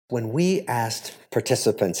When we asked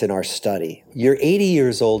participants in our study, you're 80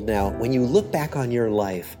 years old now, when you look back on your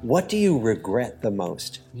life, what do you regret the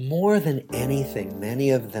most? More than anything, many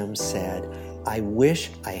of them said, I wish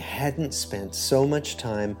I hadn't spent so much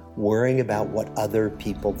time worrying about what other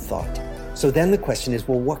people thought. So then the question is,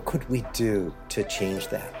 well, what could we do to change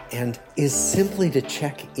that? And is simply to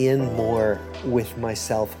check in more with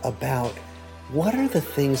myself about what are the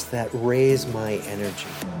things that raise my energy?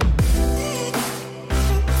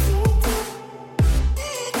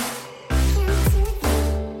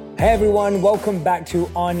 Hey everyone, welcome back to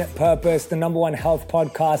On Purpose, the #1 health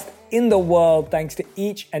podcast in the world. Thanks to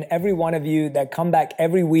each and every one of you that come back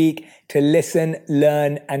every week to listen,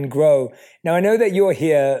 learn, and grow. Now, I know that you're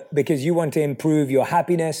here because you want to improve your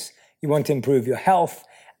happiness, you want to improve your health,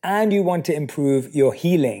 and you want to improve your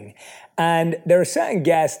healing. And there are certain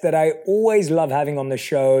guests that I always love having on the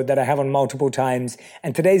show that I have on multiple times.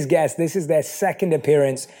 And today's guest, this is their second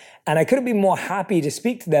appearance. And I couldn't be more happy to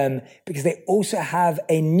speak to them because they also have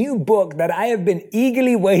a new book that I have been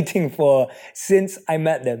eagerly waiting for since I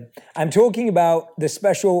met them. I'm talking about the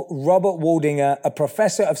special Robert Waldinger, a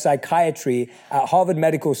professor of psychiatry at Harvard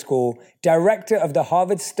Medical School, director of the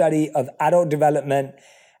Harvard Study of Adult Development,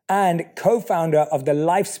 and co-founder of the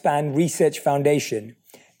Lifespan Research Foundation.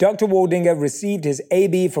 Dr. Waldinger received his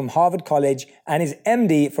AB from Harvard College and his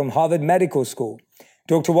MD from Harvard Medical School.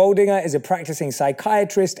 Dr. Waldinger is a practicing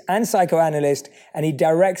psychiatrist and psychoanalyst, and he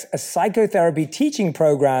directs a psychotherapy teaching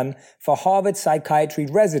program for Harvard psychiatry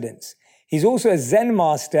residents. He's also a Zen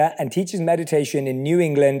master and teaches meditation in New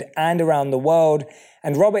England and around the world.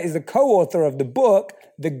 And Robert is the co-author of the book,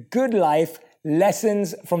 The Good Life: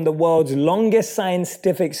 Lessons from the World's Longest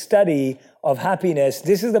Scientific Study of Happiness.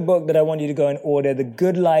 This is the book that I want you to go and order, The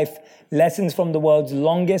Good Life: Lessons from the World's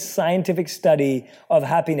Longest Scientific Study of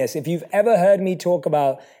Happiness. If you've ever heard me talk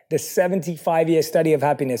about the 75-year study of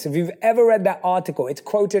happiness, if you've ever read that article, it's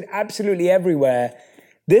quoted absolutely everywhere.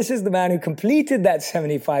 This is the man who completed that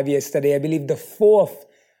 75-year study, I believe the fourth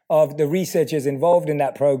of the researchers involved in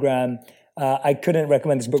that program. I couldn't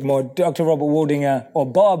recommend this book more. Dr. Robert Waldinger, or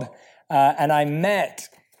Bob, and I met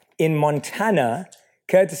in Montana,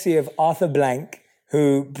 courtesy of Arthur Blank,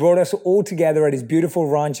 who brought us all together at his beautiful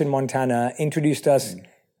ranch in Montana, introduced us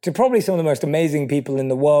to probably some of the most amazing people in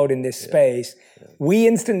the world in this space. We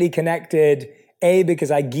instantly connected, A, because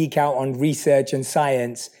I geek out on research and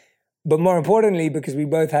science, but more importantly, because we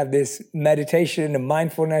both have this meditation and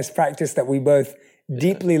mindfulness practice that we both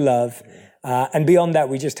deeply love. And beyond that,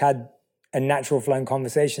 we just had a natural flowing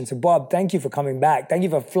conversation. So Bob, thank you for coming back. Thank you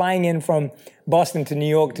for flying in from Boston to New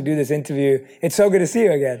York to do this interview. It's so good to see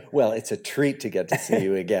you again. Well, it's a treat to get to see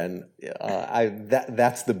you again.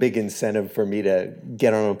 That's the big incentive for me to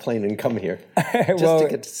get on a plane and come here, just to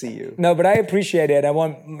get to see you. No, but I appreciate it. I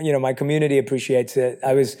want, my community appreciates it.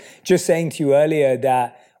 I was just saying to you earlier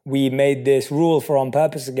that we made this rule for On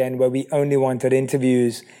Purpose again, where we only wanted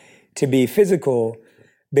interviews to be physical,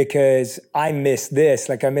 because I miss this.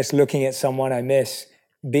 Like, I miss looking at someone. I miss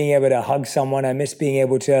being able to hug someone. I miss being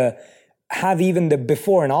able to have even the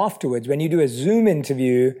before and afterwards. When you do a Zoom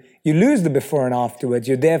interview, you lose the before and afterwards.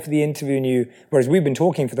 You're there for the interview, and whereas we've been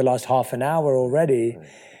talking for the last half an hour already. Right.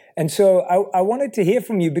 And so I wanted to hear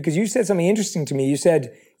from you, because you said something interesting to me. You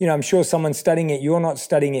said, I'm sure someone's studying it. You're not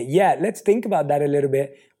studying it yet. Let's think about that a little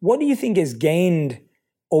bit. What do you think is gained,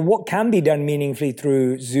 or what can be done meaningfully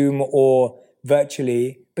through Zoom or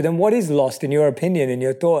virtually? But then what is lost in your opinion and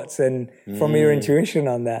your thoughts and from your intuition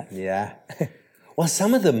on that? Yeah. Well,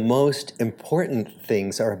 some of the most important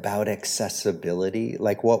things are about accessibility.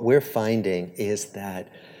 Like, what we're finding is that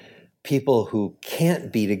people who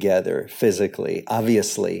can't be together physically,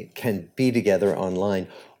 obviously, can be together online,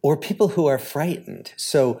 or people who are frightened.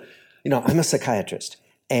 So, I'm a psychiatrist,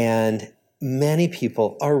 and many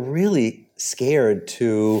people are really scared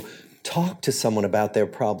to talk to someone about their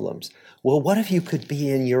problems. Well, what if you could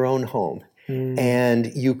be in your own home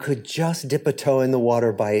and you could just dip a toe in the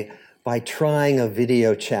water by trying a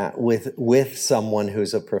video chat with someone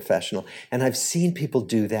who's a professional? And I've seen people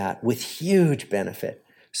do that with huge benefit.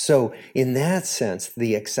 So in that sense,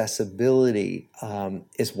 the accessibility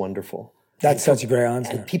is wonderful. That's such a great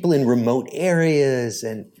answer. And people in remote areas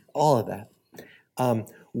and all of that.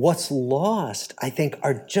 What's lost, I think,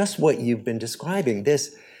 are just what you've been describing,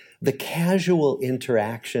 the casual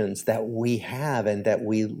interactions that we have and that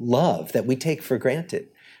we love, that we take for granted.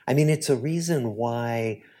 I mean, it's a reason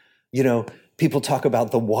why, people talk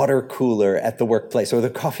about the water cooler at the workplace or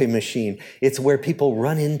the coffee machine. It's where people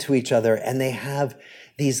run into each other and they have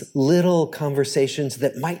these little conversations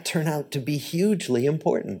that might turn out to be hugely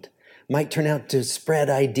important, might turn out to spread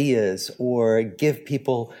ideas or give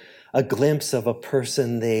people a glimpse of a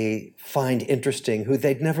person they find interesting who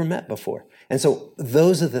they'd never met before. And so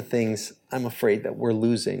those are the things I'm afraid that we're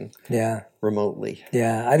losing remotely.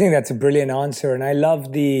 Yeah, I think that's a brilliant answer. And I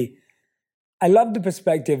love the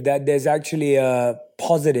perspective that there's actually a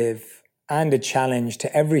positive and a challenge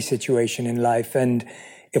to every situation in life. And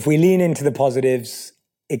if we lean into the positives,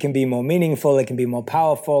 it can be more meaningful, it can be more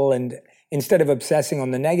powerful, and instead of obsessing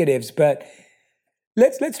on the negatives. But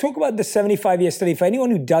let's talk about the 75-year study. For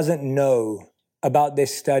anyone who doesn't know about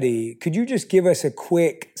this study, could you just give us a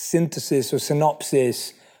quick synthesis or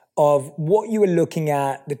synopsis of what you were looking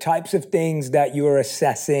at, the types of things that you were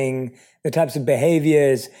assessing, the types of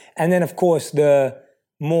behaviors, and then, of course, the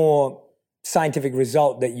more scientific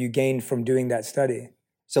result that you gained from doing that study?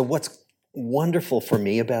 So what's wonderful for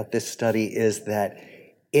me about this study is that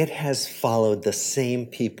it has followed the same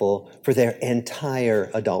people for their entire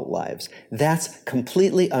adult lives. That's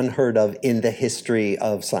completely unheard of in the history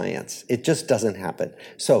of science. It just doesn't happen.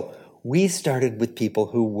 So we started with people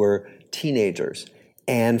who were teenagers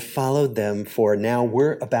and followed them for, now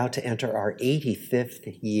we're about to enter our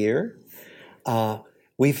 85th year.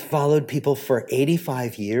 We've followed people for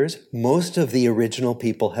 85 years. Most of the original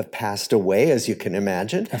people have passed away, as you can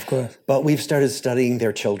imagine. Of course. But we've started studying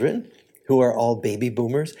their children, who are all baby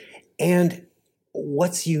boomers. And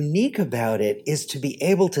what's unique about it is to be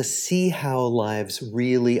able to see how lives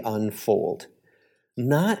really unfold,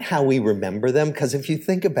 not how we remember them. Because if you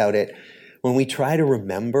think about it, when we try to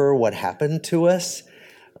remember what happened to us,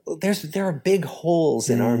 there are big holes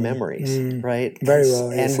in our memories, right? Very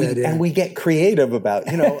well. And we get creative about,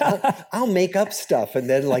 I'll make up stuff, and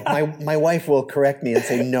then like my wife will correct me and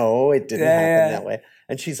say, no, it didn't happen that way.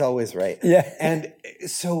 And she's always right. Yeah. And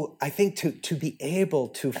so I think to be able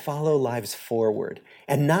to follow lives forward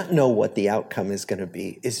and not know what the outcome is going to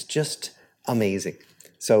be is just amazing.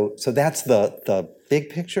 So that's the big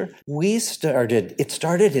picture. It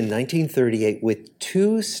started in 1938 with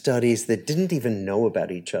two studies that didn't even know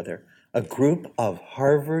about each other. A group of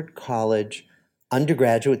Harvard College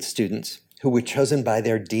undergraduate students who were chosen by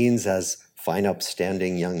their deans as fine,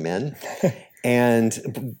 upstanding young men.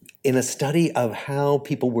 And in a study of how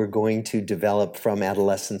people were going to develop from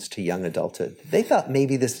adolescence to young adulthood. They thought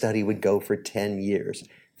maybe the study would go for 10 years.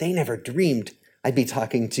 They never dreamed I'd be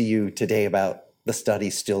talking to you today about the study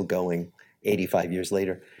still going 85 years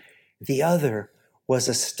later. The other was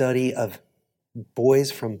a study of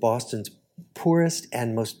boys from Boston's poorest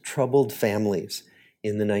and most troubled families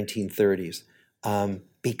in the 1930s,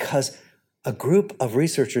 because a group of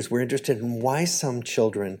researchers were interested in why some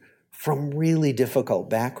children from really difficult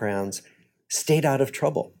backgrounds stayed out of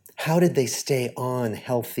trouble. How did they stay on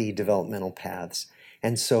healthy developmental paths?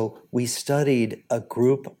 And so we studied a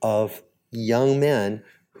group of young men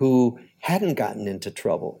who hadn't gotten into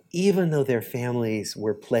trouble, even though their families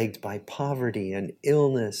were plagued by poverty and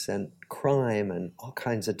illness and crime and all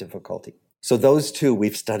kinds of difficulty. So those two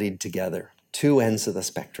we've studied together, two ends of the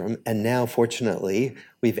spectrum. And now, fortunately,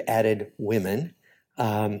 we've added women.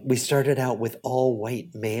 We started out with all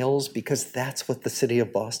white males because that's what the city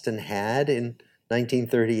of Boston had in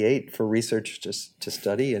 1938 for research to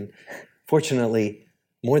study. And fortunately,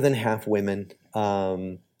 more than half women,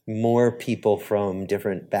 more people from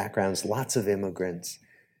different backgrounds, lots of immigrants.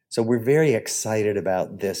 So we're very excited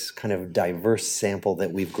about this kind of diverse sample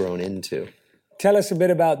that we've grown into. Tell us a bit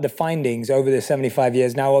about the findings over the 75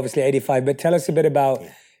 years, now obviously 85, but tell us a bit about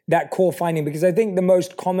that core finding, because I think the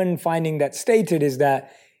most common finding that's stated is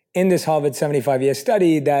that in this Harvard 75-year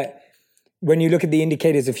study, that when you look at the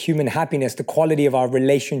indicators of human happiness, the quality of our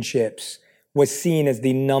relationships was seen as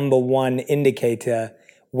the number one indicator.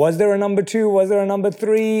 Was there a number two? Was there a number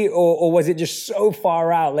three? Or was it just so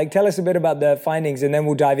far out? Like, tell us a bit about the findings, and then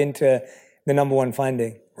we'll dive into the number one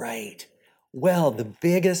finding. Right. Well, the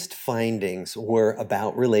biggest findings were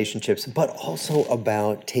about relationships, but also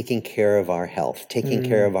about taking care of our health, taking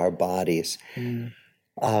care of our bodies.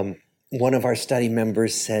 One of our study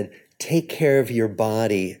members said, take care of your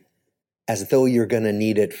body as though you're going to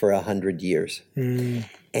need it for 100 years.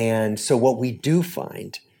 And so what we do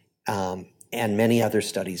find, and many other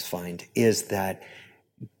studies find, is that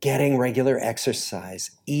getting regular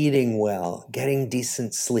exercise, eating well, getting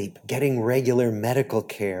decent sleep, getting regular medical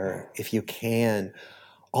care if you can,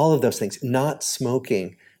 all of those things, not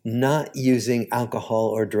smoking, not using alcohol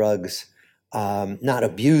or drugs, not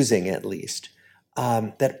abusing at least,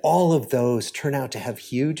 that all of those turn out to have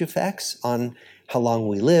huge effects on how long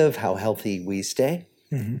we live, how healthy we stay.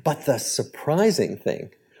 But the surprising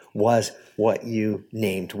thing was what you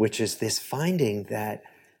named, which is this finding that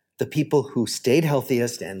the people who stayed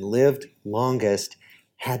healthiest and lived longest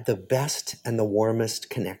had the best and the warmest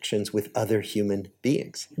connections with other human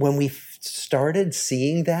beings. When we started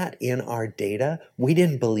seeing that in our data, we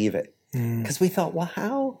didn't believe it because we thought, well,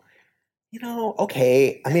 how?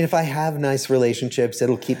 Okay, I mean, if I have nice relationships,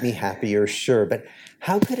 it'll keep me happier, sure. But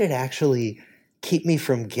how could it actually keep me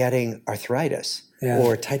from getting arthritis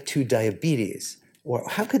or type 2 diabetes? Or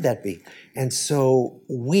how could that be? And so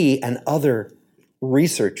we and other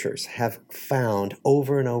researchers have found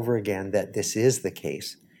over and over again that this is the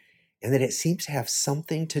case, and that it seems to have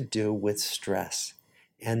something to do with stress,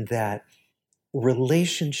 and that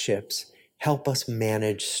relationships help us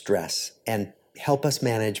manage stress and help us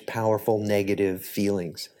manage powerful negative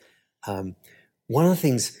feelings. One of the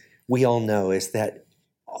things we all know is that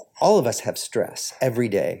all of us have stress every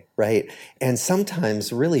day, right? And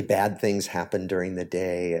sometimes really bad things happen during the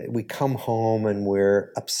day. We come home and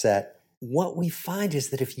we're upset. What we find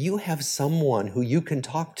is that if you have someone who you can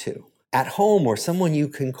talk to at home, or someone you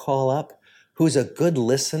can call up who's a good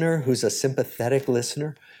listener, who's a sympathetic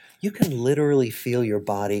listener, you can literally feel your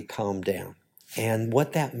body calm down. And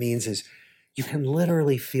what that means is you can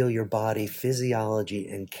literally feel your body physiology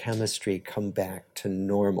and chemistry come back to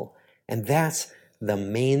normal. And that's the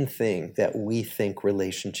main thing that we think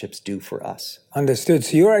relationships do for us. Understood.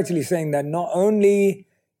 So you're actually saying that not only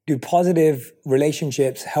do positive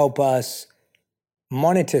relationships help us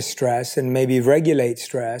monitor stress and maybe regulate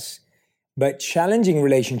stress, but challenging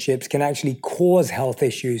relationships can actually cause health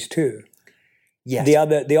issues too. Yes.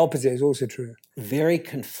 The opposite is also true. Very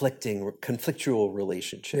conflictual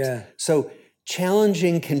relationships. Yeah. So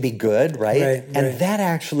challenging can be good, right? And that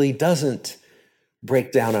actually doesn't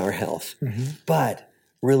break down our health. But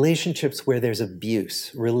relationships where there's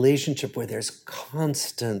abuse, relationship where there's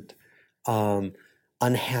constant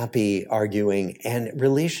unhappy arguing, and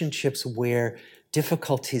relationships where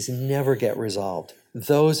difficulties never get resolved,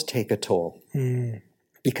 those take a toll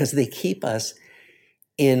because they keep us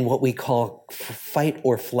in what we call fight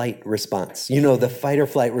or flight response. The fight or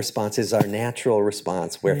flight response is our natural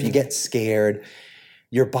response, where if you get scared,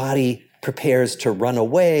 your body prepares to run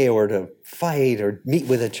away or to fight or meet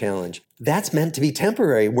with a challenge. That's meant to be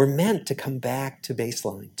temporary. We're meant to come back to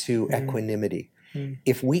baseline, to equanimity.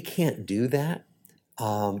 If we can't do that,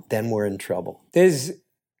 then we're in trouble. There's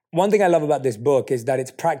one thing I love about this book is that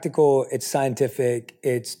it's practical, it's scientific,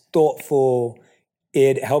 it's thoughtful,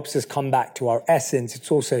 it helps us come back to our essence.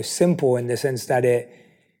 It's also simple in the sense that it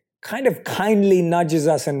kind of kindly nudges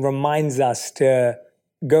us and reminds us to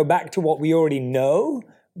go back to what we already know,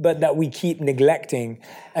 but that we keep neglecting.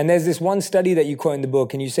 And there's this one study that you quote in the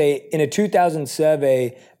book, and you say, in a 2000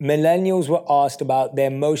 survey, millennials were asked about their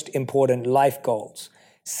most important life goals.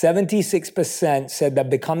 76% said that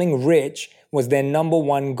becoming rich was their number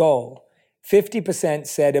one goal. 50%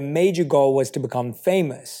 said a major goal was to become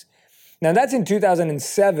famous. Now that's in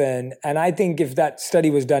 2007, and I think if that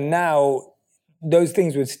study was done now, those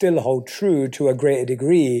things would still hold true to a greater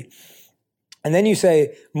degree. And then you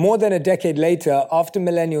say, more than a decade later, after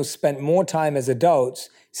millennials spent more time as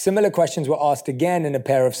adults, similar questions were asked again in a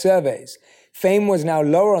pair of surveys. Fame was now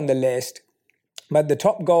lower on the list, but the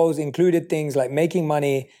top goals included things like making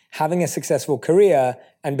money, having a successful career,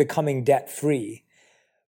 and becoming debt-free.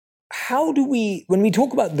 How do we, when we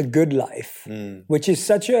talk about the good life, which is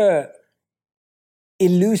such a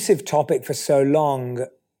elusive topic for so long,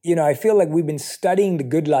 I feel like we've been studying the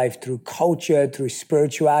good life through culture, through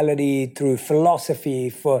spirituality, through philosophy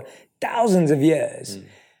for thousands of years.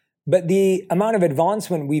 But the amount of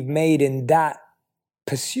advancement we've made in that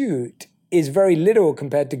pursuit is very little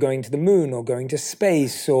compared to going to the moon or going to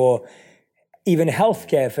space or even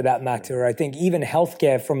healthcare for that matter. I think even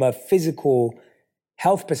healthcare from a physical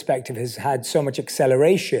health perspective has had so much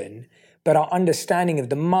acceleration, but our understanding of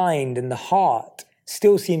the mind and the heart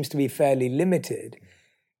still seems to be fairly limited.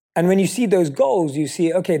 And when you see those goals, you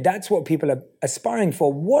see, okay, that's what people are aspiring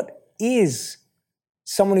for. What is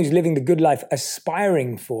someone who's living the good life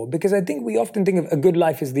aspiring for? Because I think we often think of a good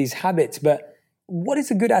life as these habits, but what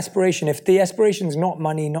is a good aspiration if the aspiration is not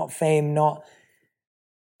money, not fame, not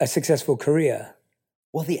a successful career?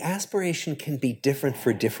 Well, the aspiration can be different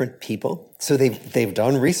for different people. So they've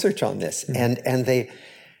done research on this, and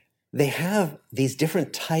they have these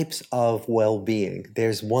different types of well-being.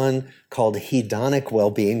 There's one called hedonic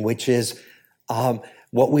well-being, which is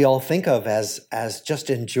what we all think of as just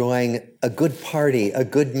enjoying a good party, a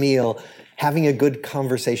good meal, having a good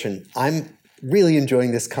conversation. I'm really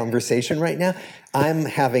enjoying this conversation right now. I'm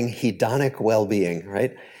having hedonic well-being,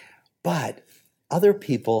 right? But other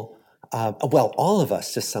people, all of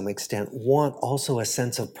us to some extent, want also a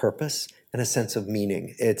sense of purpose and a sense of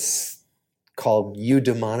meaning. It's called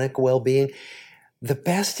eudaimonic well-being. The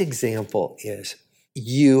best example is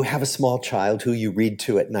you have a small child who you read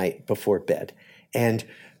to at night before bed, and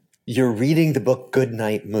you're reading the book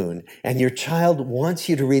Goodnight Moon, and your child wants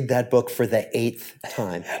you to read that book for the 8th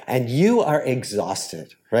time, and you are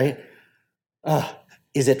exhausted, right?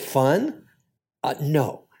 Is it fun?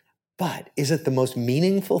 No. But is it the most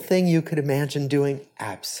meaningful thing you could imagine doing?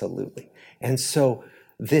 Absolutely. And so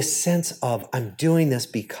this sense of I'm doing this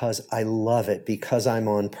because I love it, because I'm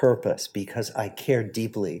on purpose, because I care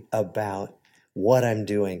deeply about what I'm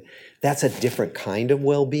doing, that's a different kind of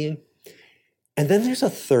well-being. And then there's a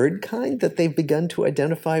third kind that they've begun to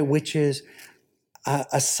identify, which is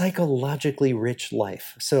a psychologically rich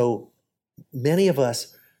life. So many of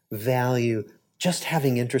us value just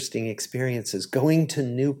having interesting experiences, going to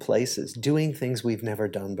new places, doing things we've never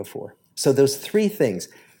done before. So those three things,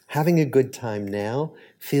 having a good time now,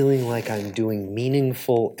 feeling like I'm doing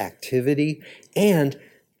meaningful activity, and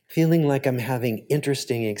feeling like I'm having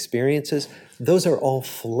interesting experiences, those are all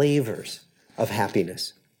flavors of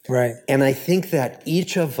happiness. Right. And I think that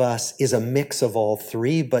each of us is a mix of all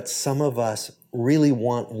three, but some of us really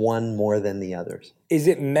want one more than the others. Is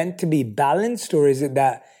it meant to be balanced, or is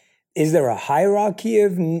there a hierarchy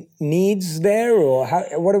of needs there, or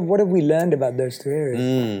what have we learned about those two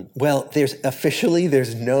areas? Well, there's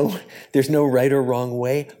no right or wrong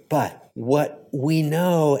way, but what we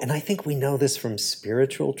know, and I think we know this from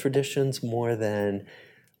spiritual traditions more than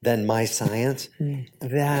my science,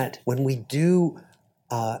 that when we do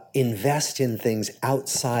invest in things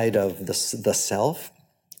outside of the self,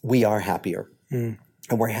 we are happier.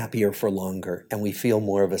 And we're happier for longer, and we feel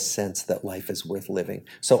more of a sense that life is worth living.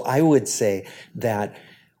 So I would say that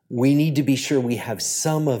we need to be sure we have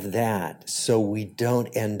some of that so we don't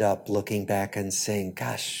end up looking back and saying,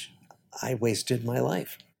 gosh, I wasted my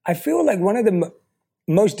life. I feel like one of the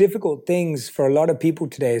most difficult things for a lot of people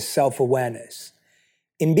today is self-awareness.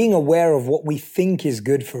 In being aware of what we think is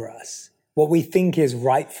good for us, what we think is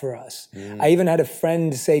right for us. I even had a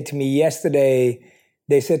friend say to me yesterday,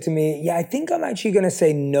 they said to me, I think I'm actually going to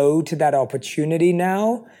say no to that opportunity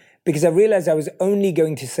now, because I realized I was only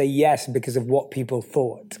going to say yes because of what people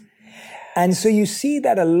thought. And so you see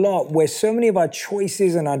that a lot, where so many of our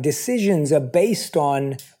choices and our decisions are based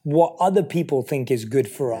on what other people think is good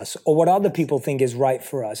for us, or what other people think is right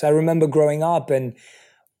for us. I remember growing up and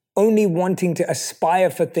only wanting to aspire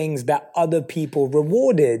for things that other people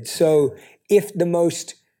rewarded. So if the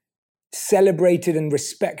most celebrated and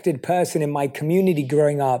respected person in my community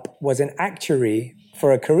growing up was an actuary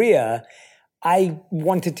for a career, I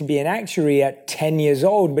wanted to be an actuary at 10 years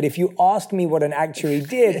old. But if you asked me what an actuary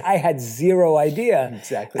did, I had zero idea.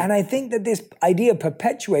 Exactly. And I think that this idea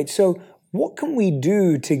perpetuates. So what can we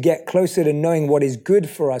do to get closer to knowing what is good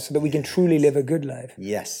for us so that we can truly live a good life?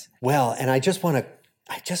 Yes. Well, and I just want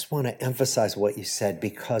to emphasize what you said,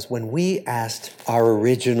 because when we asked our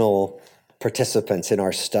original participants in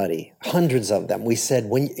our study, hundreds of them, we said,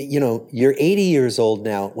 when you're 80 years old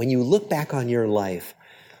now, when you look back on your life,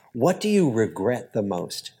 what do you regret the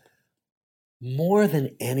most? More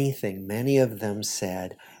than anything, many of them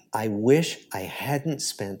said, I wish I hadn't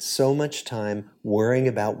spent so much time worrying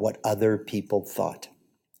about what other people thought.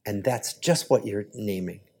 And that's just what you're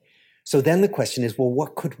naming. So then the question is, well,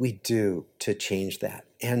 what could we do to change that?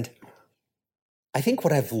 And I think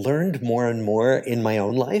what I've learned more and more in my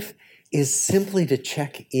own life is simply to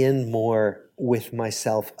check in more with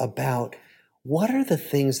myself about what are the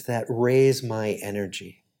things that raise my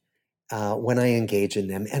energy when I engage in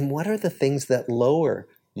them, and what are the things that lower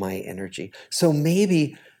my energy. So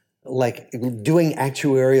maybe like doing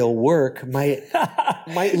actuarial work might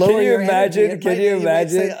lower your energy. Can you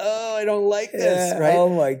imagine? Say, oh, I don't like this, right? Oh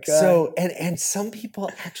my God. So, and some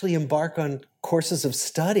people actually embark on courses of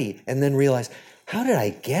study and then realize, how did I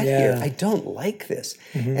get here? I don't like this.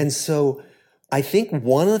 And so I think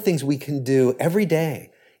one of the things we can do every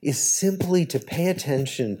day is simply to pay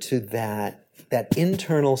attention to that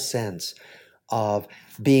internal sense of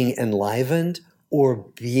being enlivened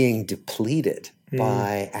or being depleted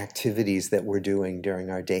by activities that we're doing during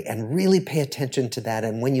our day, and really pay attention to that.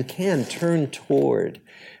 And when you can, turn toward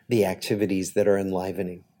the activities that are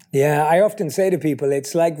enlivening. Yeah, I often say to people,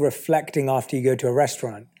 it's like reflecting after you go to a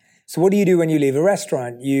restaurant. So what do you do when you leave a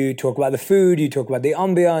restaurant? You talk about the food, you talk about the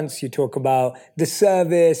ambiance, you talk about the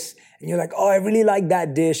service, and you're like, oh, I really like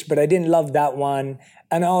that dish, but I didn't love that one.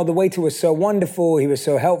 And oh, the waiter was so wonderful, he was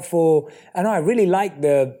so helpful. And oh, I really like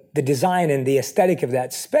the design and the aesthetic of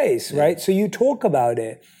that space, right? So you talk about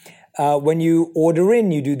it. When you order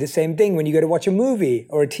in, you do the same thing. When you go to watch a movie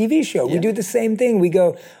or a TV show, we do the same thing. We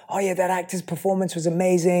go, oh yeah, that actor's performance was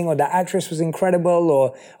amazing, or that actress was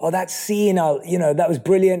incredible, or that scene, that was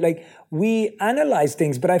brilliant. Like, we analyze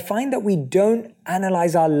things, but I find that we don't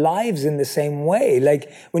analyze our lives in the same way.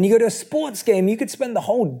 Like, when you go to a sports game, you could spend the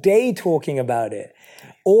whole day talking about it.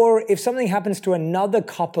 Or if something happens to another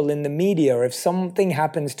couple in the media, or if something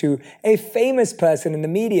happens to a famous person in the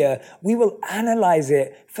media, we will analyze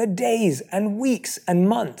it for days and weeks and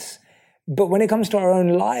months. But when it comes to our own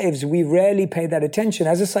lives, we rarely pay that attention.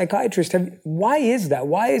 As a psychiatrist, why is that?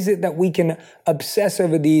 Why is it that we can obsess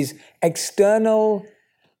over these external,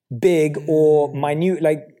 big or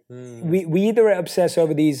minute, we either obsess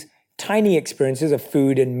over these tiny experiences of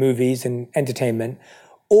food and movies and entertainment,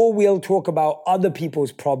 or we'll talk about other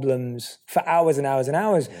people's problems for hours and hours and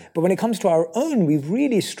hours. But when it comes to our own, we've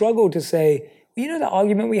really struggled to say, well, you know, the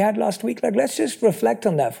argument we had last week, like, let's just reflect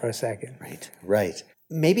on that for a second. Right.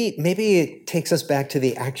 Maybe it takes us back to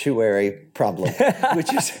the actuary problem,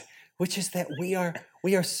 which is that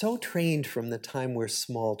we are so trained from the time we're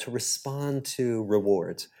small to respond to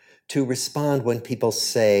rewards, to respond when people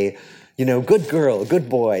say, you know, good girl, good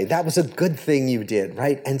boy, that was a good thing you did,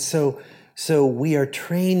 right? And so we are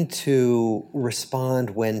trained to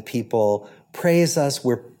respond when people praise us.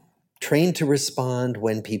 We're trained to respond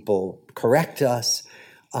when people correct us.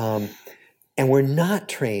 And we're not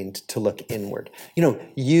trained to look inward. You know,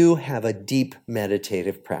 you have a deep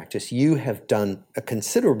meditative practice. You have done a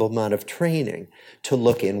considerable amount of training to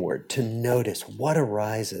look inward, to notice what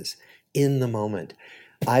arises in the moment.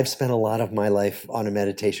 I've spent a lot of my life on a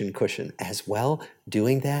meditation cushion as well,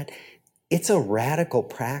 doing that. It's a radical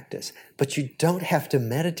practice, but you don't have to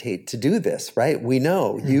meditate to do this, right? We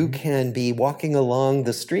know you can be walking along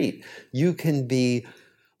the street. You can be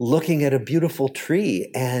looking at a beautiful tree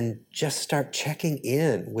and just start checking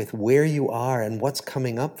in with where you are and what's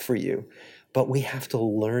coming up for you. But we have to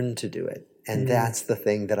learn to do it. And that's the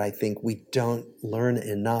thing that I think we don't learn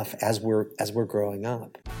enough as we're growing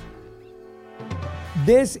up.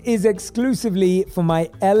 This is exclusively for my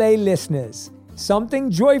LA listeners. Something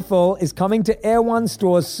joyful is coming to Erewhon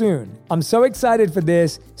stores soon. I'm so excited for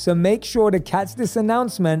this, so make sure to catch this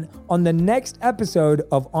announcement on the next episode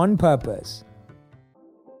of On Purpose.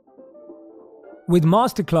 With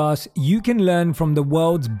Masterclass, you can learn from the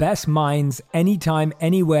world's best minds anytime,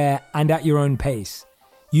 anywhere, and at your own pace.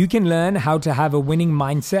 You can learn how to have a winning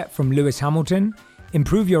mindset from Lewis Hamilton,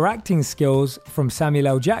 improve your acting skills from Samuel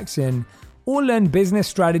L. Jackson, or learn business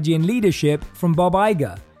strategy and leadership from Bob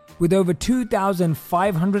Iger. With over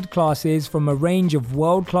 2,500 classes from a range of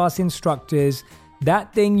world-class instructors,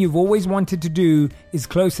 that thing you've always wanted to do is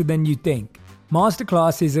closer than you think.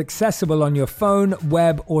 Masterclass is accessible on your phone,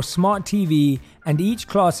 web, or smart TV, and each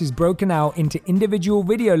class is broken out into individual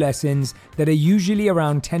video lessons that are usually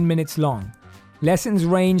around 10 minutes long. Lessons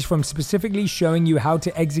range from specifically showing you how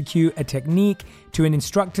to execute a technique to an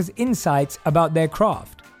instructor's insights about their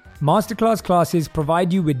craft. Masterclass classes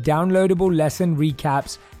provide you with downloadable lesson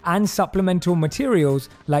recaps and supplemental materials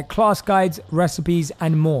like class guides, recipes,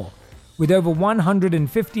 and more. With over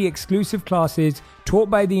 150 exclusive classes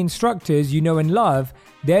taught by the instructors you know and love,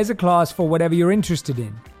 there's a class for whatever you're interested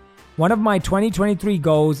in. One of my 2023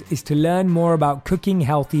 goals is to learn more about cooking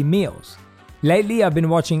healthy meals. Lately, I've been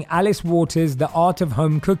watching Alice Waters' The Art of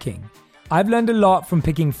Home Cooking. I've learned a lot from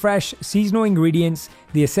picking fresh, seasonal ingredients,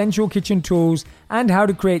 the essential kitchen tools, and how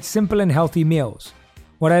to create simple and healthy meals.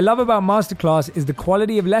 What I love about Masterclass is the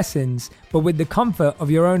quality of lessons, but with the comfort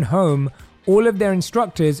of your own home. All of their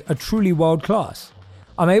instructors are truly world-class.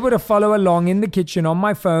 I'm able to follow along in the kitchen on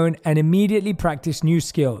my phone and immediately practice new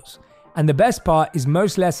skills. And the best part is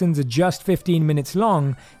most lessons are just 15 minutes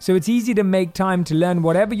long, so it's easy to make time to learn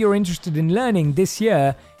whatever you're interested in learning this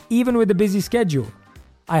year, even with a busy schedule.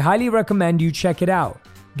 I highly recommend you check it out.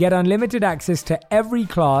 Get unlimited access to every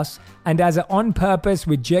class, and as an On Purpose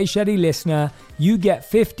with Jay Shetty listener, you get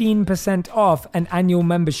 15% off an annual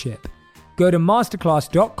membership. Go to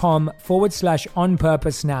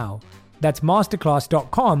masterclass.com/onpurpose now. That's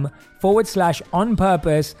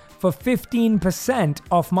masterclass.com/onpurpose for 15%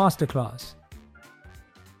 off Masterclass.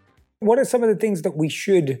 What are some of the things that we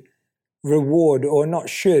should reward, or not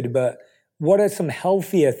should, but what are some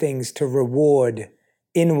healthier things to reward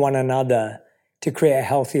in one another to create a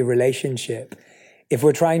healthy relationship? If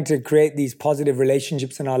we're trying to create these positive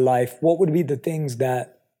relationships in our life, what would be the things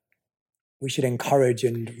that we should encourage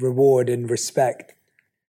and reward and respect?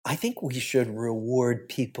 I think we should reward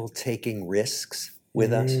people taking risks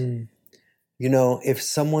with us. You know, if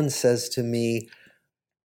someone says to me,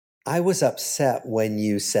 I was upset when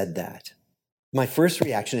you said that, my first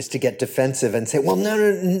reaction is to get defensive and say, well,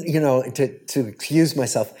 no, to excuse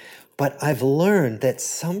myself. But I've learned that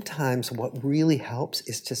sometimes what really helps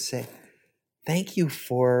is to say, thank you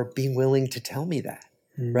for being willing to tell me that,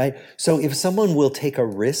 right? So if someone will take a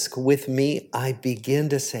risk with me, I begin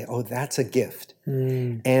to say, oh, that's a gift.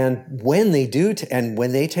 And when they do, and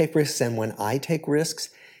when they take risks and when I take risks,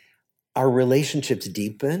 our relationships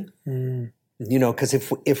deepen. Because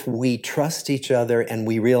if we trust each other and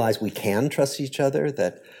we realize we can trust each other,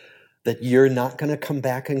 that you're not going to come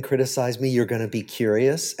back and criticize me, you're going to be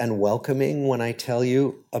curious and welcoming when I tell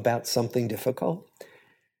you about something difficult.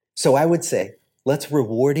 So I would say, let's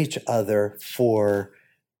reward each other for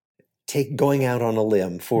going out on a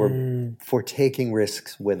limb, for taking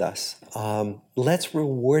risks with us. Let's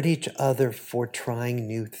reward each other for trying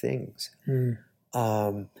new things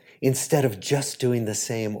instead of just doing the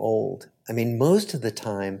same old. I mean, most of the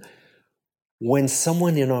time, when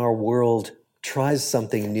someone in our world tries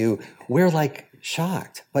something new, we're like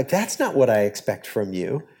shocked. Like, that's not what I expect from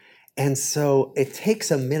you. And so it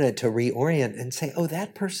takes a minute to reorient and say, oh,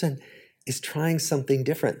 that person is trying something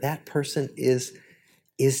different. That person is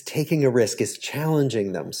taking a risk, is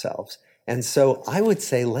challenging themselves. And so I would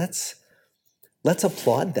say, let's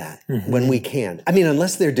applaud that when we can. I mean,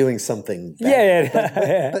 unless they're doing something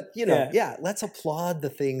bad. But let's applaud the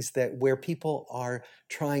things where people are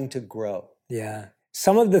trying to grow. Yeah.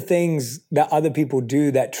 Some of the things that other people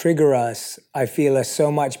do that trigger us, I feel, are so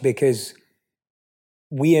much because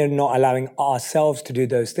we are not allowing ourselves to do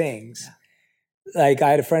those things. Yeah. Like,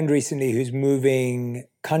 I had a friend recently who's moving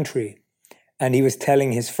country, and he was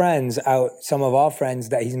telling his friends, some of our friends,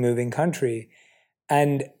 that he's moving country.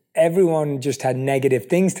 And everyone just had negative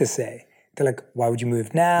things to say. They're like, why would you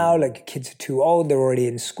move now? Like, your kids are too old. They're already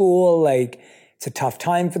in school. Like, it's a tough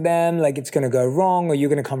time for them. Like, it's going to go wrong, or you're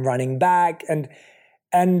going to come running back.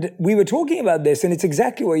 And we were talking about this, and it's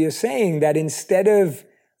exactly what you're saying, that instead of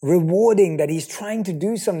rewarding that he's trying to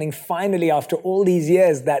do something finally after all these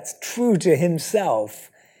years that's true to himself,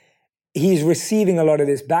 he's receiving a lot of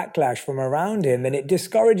this backlash from around him, and it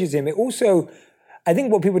discourages him. It also, I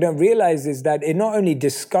think what people don't realize is that it not only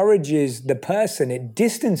discourages the person, it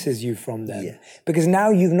distances you from them. Yes. Because now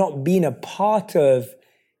you've not been a part of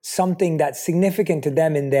something that's significant to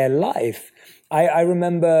them in their life. I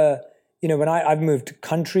remember, when I've moved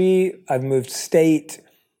country, I've moved state,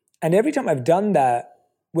 and every time I've done that,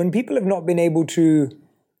 when people have not been able to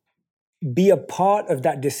be a part of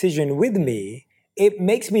that decision with me, it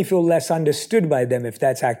makes me feel less understood by them, if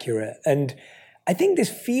that's accurate. And I think this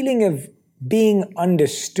feeling of being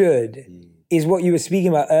understood is what you were speaking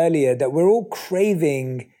about earlier, that we're all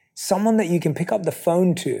craving someone that you can pick up the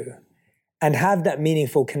phone to and have that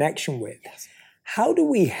meaningful connection with. Yes. How do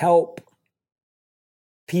we help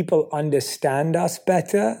people understand us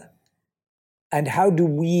better? And how do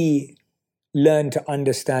we learn to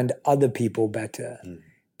understand other people better?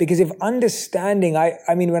 Because if understanding, I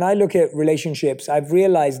mean, when I look at relationships, I've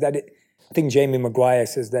realized that I think Jamie Maguire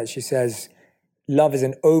says that. She says, love is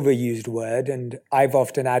an overused word. And I've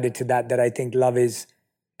often added to that I think love is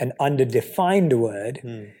an underdefined word.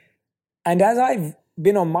 And as I've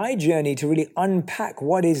been on my journey to really unpack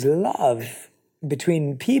what is love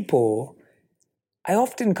between people, I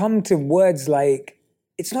often come to words like,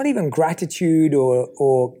 it's not even gratitude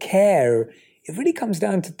or care. It really comes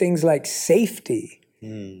down to things like safety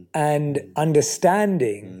and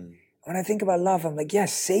understanding. When I think about love, I'm like,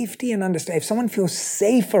 yes, safety and understanding. If someone feels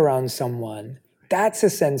safe around someone, that's a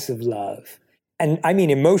sense of love. And I mean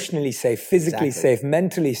emotionally safe, physically safe,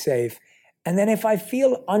 mentally safe. And then if I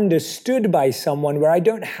feel understood by someone where I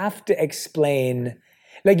don't have to explain,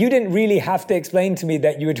 like you didn't really have to explain to me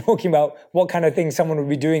that you were talking about what kind of thing someone would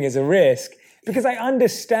be doing as a risk, because I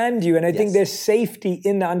understand you, and I think there's safety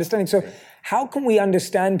in that understanding. So how can we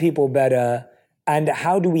understand people better, and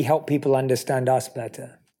how do we help people understand us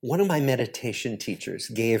better? One of my meditation teachers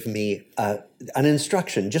gave me an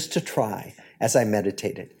instruction just to try as I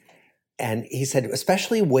meditated. And he said,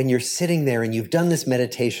 especially when you're sitting there and you've done this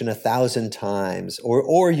meditation 1,000 times,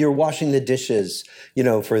 or you're washing the dishes,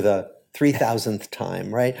 for the 3,000th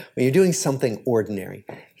time, right? When you're doing something ordinary,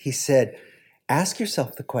 he said, ask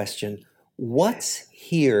yourself the question, what's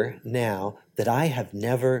here now that I have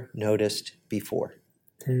never noticed before?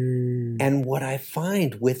 And what I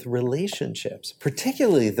find with relationships,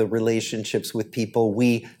 particularly the relationships with people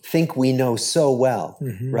we think we know so well,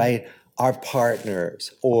 right? Our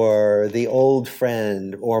partners, or the old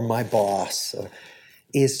friend, or my boss,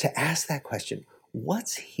 is to ask that question,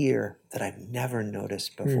 what's here that I've never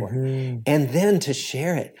noticed before? And then to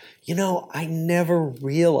share it. I never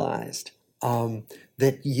realized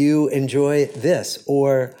that you enjoy this,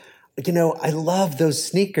 or I love those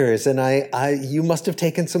sneakers, and you must have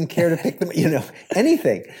taken some care to pick them,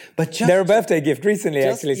 anything. But just they're a birthday gift recently,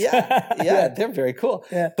 actually. Yeah, they're very cool.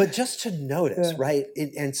 Yeah. But just to notice, right?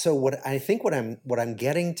 And so what I'm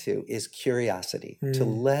getting to is curiosity, to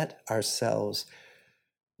let ourselves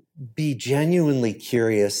be genuinely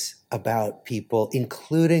curious about people,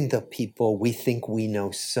 including the people we think we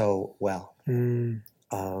know so well.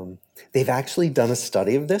 They've actually done a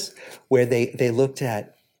study of this where they looked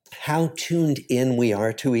at how tuned in we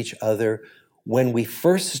are to each other when we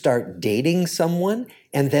first start dating someone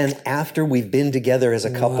and then after we've been together as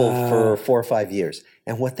a couple for 4 or 5 years.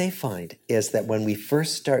 And what they find is that when we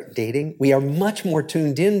first start dating, we are much more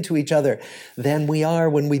tuned in to each other than we are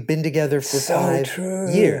when we've been together for 5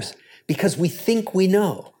 years. Because we think we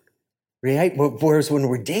know, right? Whereas when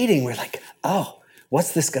we're dating, we're like, oh,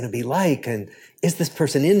 what's this going to be like? And is this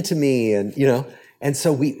person into me? And, and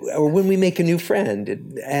so or when we make a new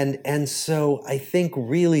friend. And so I think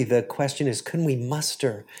really the question is, can we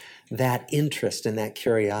muster that interest and that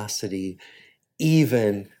curiosity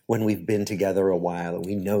even when we've been together a while and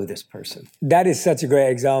we know this person? That is such a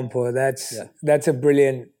great example. That's a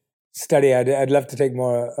brilliant study. I'd love to take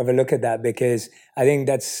more of a look at that, because I think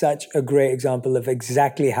that's such a great example of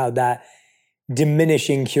exactly how that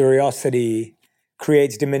diminishing curiosity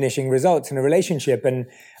creates diminishing results in a relationship. And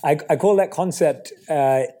I call that concept,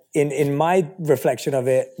 in my reflection of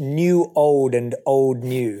it, new old and old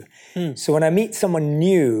new. So when I meet someone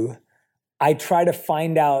new, I try to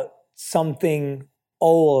find out something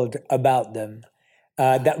old about them.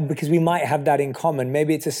 That because we might have that in common.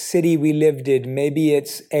 Maybe it's a city we lived in. Maybe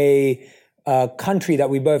it's a country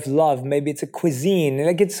that we both love. Maybe it's a cuisine.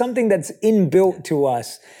 Like, it's something that's inbuilt to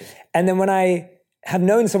us. And then when I have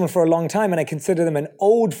known someone for a long time and I consider them an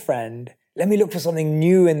old friend, let me look for something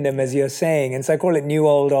new in them, as you're saying. And so I call it new,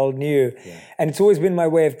 old new. Yeah. And it's always been my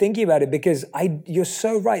way of thinking about it, because you're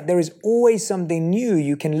so right. There is always something new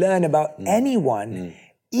you can learn about anyone,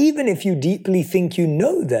 even if you deeply think you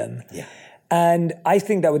know them. Yeah. And I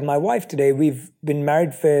think that with my wife today, we've been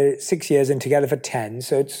married for 6 years and together for 10.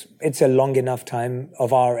 So it's a long enough time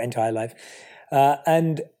of our entire life.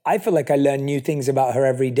 And I feel like I learn new things about her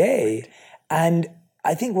every day. And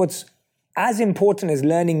I think what's as important as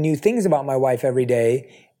learning new things about my wife every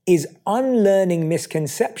day is unlearning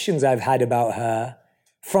misconceptions I've had about her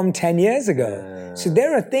from 10 years ago. So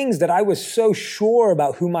there are things that I was so sure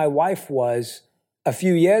about who my wife was a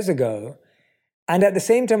few years ago. And at the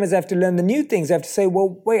same time as I have to learn the new things, I have to say,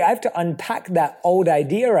 well, wait, I have to unpack that old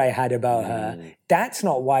idea I had about her. That's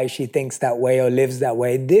not why she thinks that way or lives that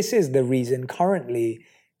way. This is the reason currently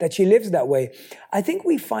that she lives that way. I think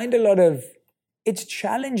we find it's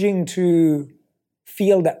challenging to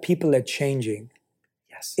feel that people are changing.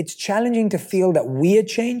 Yes. It's challenging to feel that we are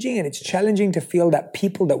changing, and it's challenging to feel that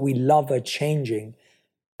people that we love are changing.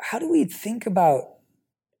 How do we think about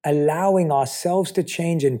allowing ourselves to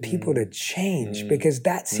change and people to change? Because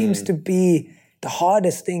that seems to be the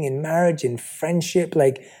hardest thing in marriage, in friendship.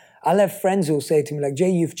 Like, I'll have friends who'll say to me, like, Jay,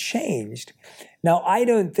 you've changed. Now, I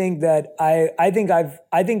don't think that I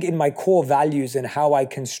think in my core values and how I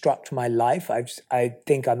construct my life, I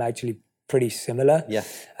think I'm actually pretty similar. Yeah.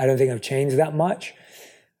 I don't think I've changed that much.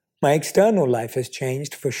 My external life has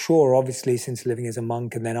changed for sure, obviously, since living as a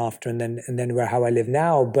monk and then after, and then how I live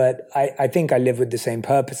now. But I think I live with the same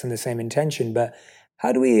purpose and the same intention. But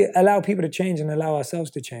how do we allow people to change and allow ourselves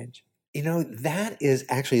to change? That is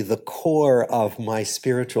actually the core of my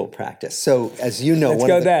spiritual practice. So, as you know, Let's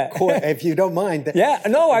go there. Core, if you don't mind.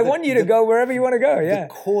 I want you to go wherever you want to go. Yeah. The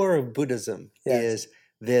core of Buddhism is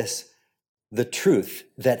the truth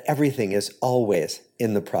that everything is always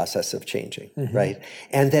in the process of changing, right?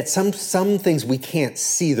 And that some things we can't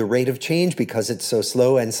see the rate of change because it's so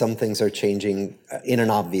slow, and some things are changing in an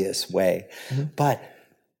obvious way. But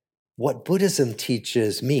what Buddhism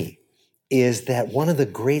teaches me is that one of the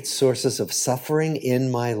great sources of suffering in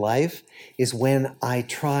my life is when I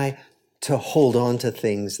try to hold on to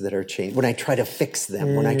things that are changing, when I try to fix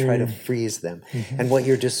them, when I try to freeze them. And what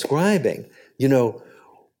you're describing,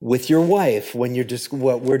 with your wife, when you're just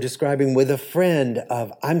what we're describing with a friend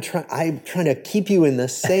of, I'm trying to keep you in the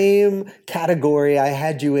same category I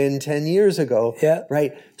had you in 10 years ago,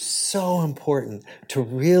 right? So important to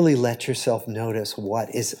really let yourself notice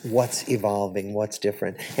what's evolving, what's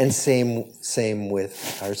different. And same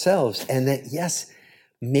with ourselves. And that, yes,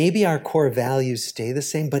 maybe our core values stay the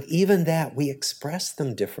same, but even that, we express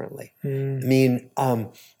them differently. I mean,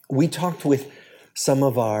 we talked with some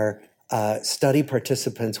of our study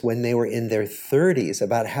participants when they were in their 30s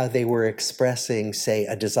about how they were expressing, say,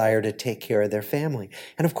 a desire to take care of their family.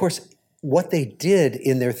 And of course, what they did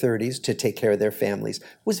in their 30s to take care of their families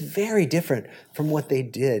was very different from what they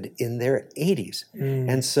did in their 80s.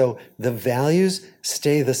 And so the values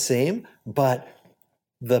stay the same, but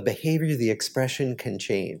the behavior, the expression can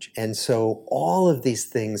change. And so all of these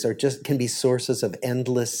things can be sources of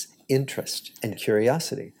endless interest and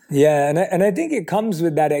curiosity. Yeah, and I think it comes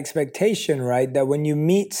with that expectation, right? That when you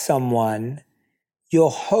meet someone,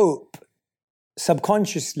 your hope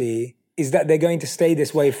subconsciously is that they're going to stay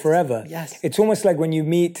this way forever. Yes. It's almost like when you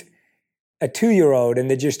meet a 2-year-old and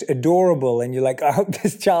they're just adorable and you're like, I hope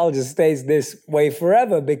this child just stays this way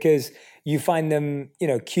forever, because you find them,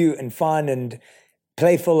 cute and fun and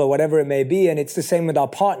playful or whatever it may be. And it's the same with our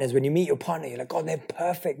partners. When you meet your partner, you're like, oh, they're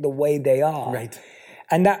perfect the way they are. Right.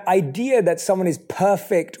 And that idea that someone is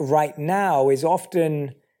perfect right now is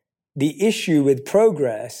often the issue with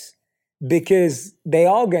progress, because they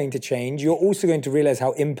are going to change. You're also going to realize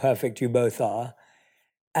how imperfect you both are.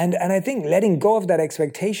 And I think letting go of that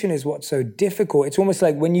expectation is what's so difficult. It's almost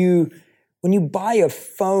like when you buy a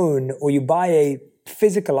phone or you buy a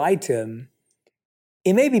physical item,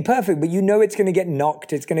 it may be perfect, but it's going to get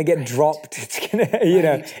knocked, it's going to get dropped, it's going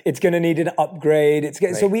to, it's going to need an upgrade.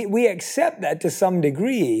 So we accept that to some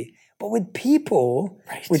degree. But with people,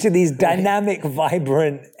 which are these dynamic,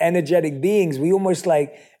 vibrant, energetic beings, we almost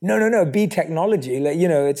like, no, be technology. Like,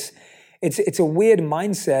 it's a weird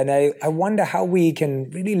mindset. And I wonder how we can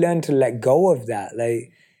really learn to let go of that.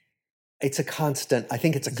 Like, I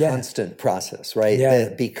think it's a constant process, right? Yeah.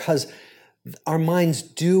 Because our minds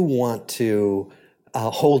do want to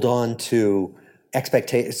hold on to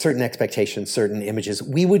certain expectations, certain images.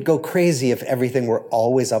 We would go crazy if everything were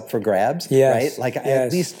always up for grabs, right? Like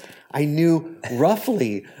at least I knew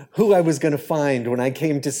roughly who I was going to find when I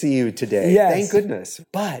came to see you today. Yes. Thank goodness.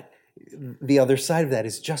 But the other side of that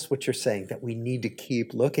is just what you're saying, that we need to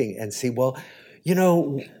keep looking and see, well,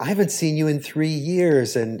 I haven't seen you in 3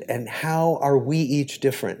 years, and how are we each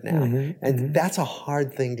different now? And that's a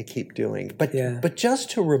hard thing to keep doing. But just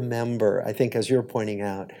to remember, I think, as you're pointing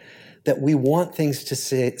out, that we want things to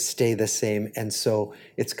stay the same, and so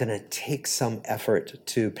it's going to take some effort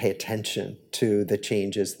to pay attention to the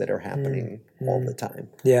changes that are happening all the time.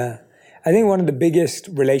 Yeah. I think one of the biggest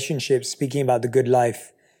relationships, speaking about the good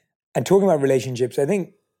life and talking about relationships, I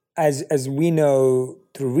think as we know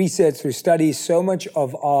through research, through studies, so much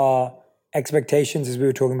of our expectations, as we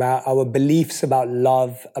were talking about, our beliefs about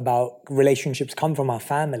love, about relationships come from our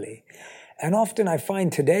family. And often I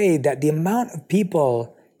find today that the amount of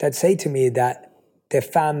people that say to me that their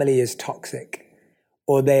family is toxic,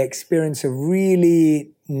 or they experience a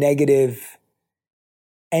really negative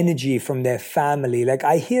energy from their family. Like,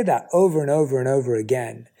 I hear that over and over and over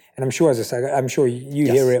again. And I'm sure, as I said, I'm sure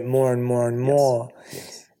you hear it more and more and more.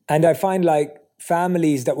 Yes. And I find like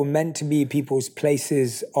families that were meant to be people's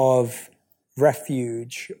places of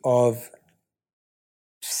refuge, of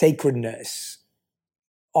sacredness,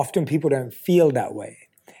 often people don't feel that way.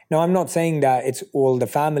 Now, I'm not saying that it's all the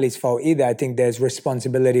family's fault either. I think there's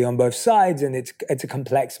responsibility on both sides, and it's a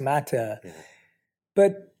complex matter. Yeah.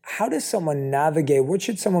 But how does someone navigate? What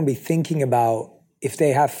should someone be thinking about if they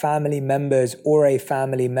have family members or a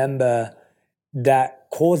family member that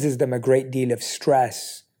causes them a great deal of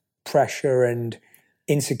stress, pressure, and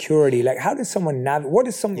insecurity? Like, how does someone navigate?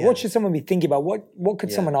 What should someone be thinking about? What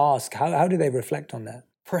could someone ask? How do they reflect on that?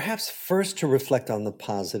 Perhaps first to reflect on the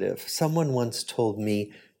positive. Someone once told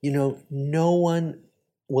me, no one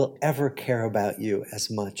will ever care about you as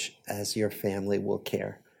much as your family will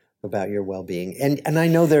care about your well-being. And I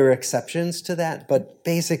know there are exceptions to that, but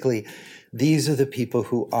basically, these are the people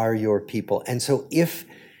who are your people. And so if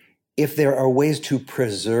there are ways to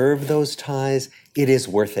preserve those ties, it is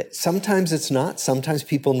worth it. Sometimes it's not. Sometimes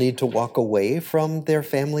people need to walk away from their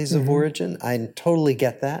families of origin. I totally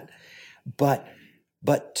get that. But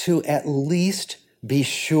to at least be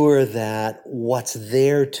sure that what's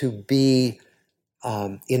there to be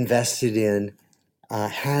invested in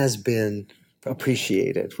has been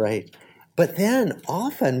appreciated, right? But then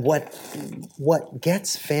often what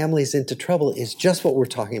gets families into trouble is just what we're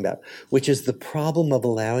talking about, which is the problem of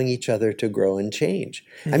allowing each other to grow and change.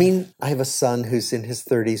 I mean, I have a son who's in his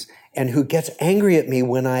 30s and who gets angry at me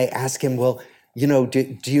when I ask him, well, do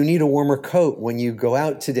you need a warmer coat when you go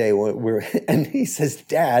out today? And he says,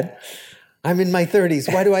 Dad, I'm in my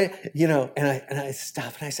 30s. Why do I, and I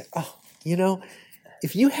stop and I say,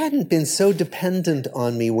 if you hadn't been so dependent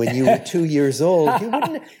on me when you were 2 years old,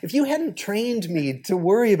 if you hadn't trained me to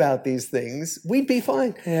worry about these things, we'd be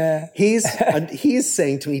fine. Yeah. He's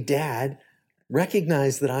saying to me, Dad,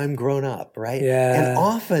 recognize that I'm grown up, right? Yeah. And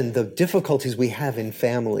often the difficulties we have in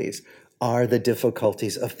families are the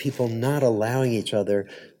difficulties of people not allowing each other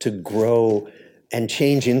to grow and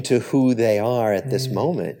change into who they are at this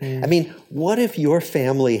moment. I mean, what if your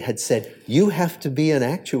family had said, you have to be an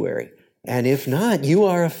actuary, and if not, you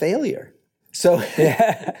are a failure? So,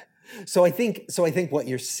 so I think what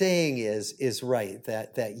you're saying is right,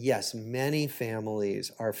 that yes, many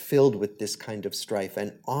families are filled with this kind of strife,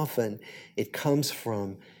 and often it comes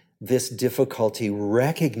from this difficulty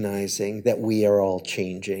recognizing that we are all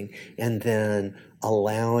changing and then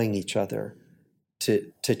allowing each other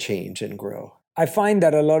to change and grow. I find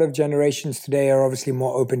that a lot of generations today are obviously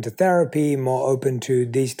more open to therapy, more open to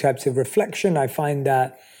these types of reflection. I find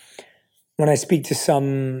that when I speak to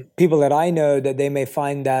some people that I know, that they may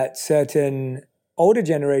find that certain older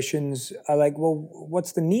generations are like, well,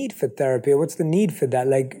 what's the need for therapy? Or what's the need for that?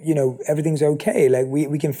 Like, everything's okay. Like,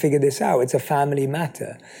 we can figure this out. It's a family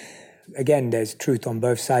matter. Again, there's truth on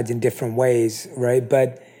both sides in different ways, right?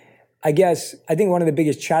 But I think one of the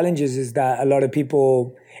biggest challenges is that a lot of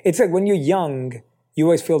people, it's like when you're young, you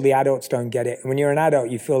always feel the adults don't get it. And when you're an adult,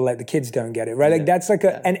 you feel like the kids don't get it, right? Like that's like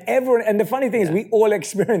and the funny thing is we all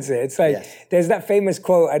experience it. It's like, there's that famous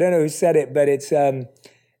quote, I don't know who said it, but it's,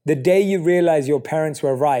 the day you realize your parents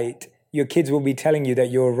were right, your kids will be telling you that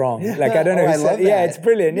you're wrong. Like, I don't know who said it. Yeah, it's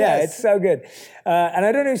brilliant. Yes. Yeah, it's so good. And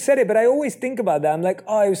I don't know who said it, but I always think about that. I'm like,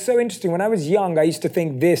 oh, it was so interesting. When I was young, I used to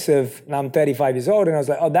think this of, now I'm 35 years old, and I was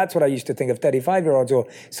like, oh, that's what I used to think of 35-year-olds or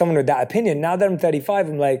someone with that opinion. Now that I'm 35,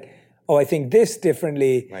 I'm like, oh, I think this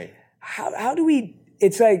differently. Right. How do we,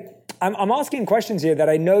 it's like, I'm asking questions here that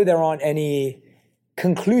I know there aren't any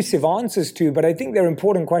conclusive answers to, but I think they're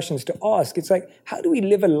important questions to ask. It's like, how do we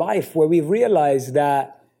live a life where we realize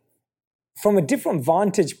that from a different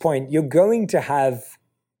vantage point, you're going to have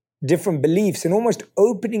different beliefs, and almost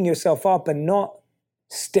opening yourself up and not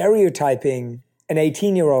stereotyping an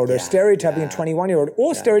 18-year-old or stereotyping a 21-year-old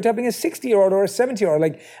or stereotyping a 60-year-old or a 70-year-old.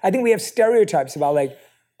 Like, I think we have stereotypes about like,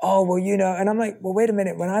 oh, well, and I'm like, well, wait a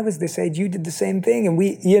minute. When I was this age, you did the same thing. And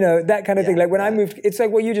we, that kind of thing. Like when I moved, it's like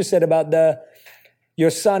what you just said about your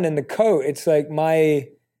son and the coat. It's like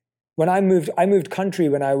when I moved country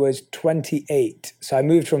when I was 28. So I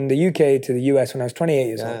moved from the UK to the US when I was 28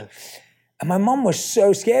 years old. And my mom was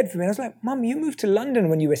so scared for me. I was like, Mom, you moved to London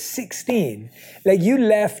when you were 16. Like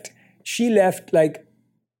she left like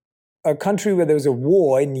a country where there was a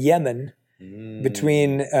war in Yemen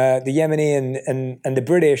between the Yemeni and the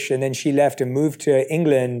British. And then she left and moved to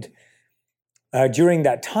England during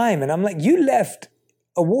that time. And I'm like, you left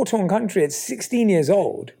a war-torn country at 16 years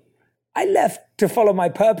old. I left to follow my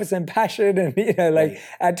purpose and passion, and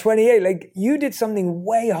at 28, like you did something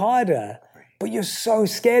way harder, but you're so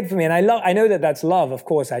scared for me. And I know that that's love, of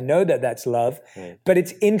course. I know that that's love, but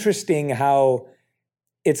it's interesting how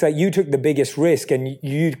it's like you took the biggest risk, and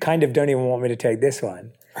you kind of don't even want me to take this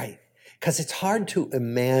one, right? Because it's hard to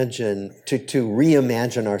imagine, to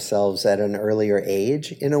reimagine ourselves at an earlier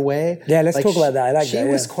age in a way. Yeah, let's talk about that. I like that. She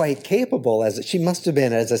was quite capable, she must have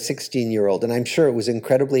been as a 16-year-old, and I'm sure it was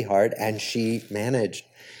incredibly hard, and she managed.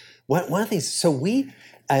 One of these, so we,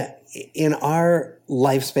 in our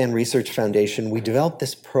Lifespan Research Foundation, we developed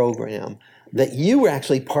this program that you were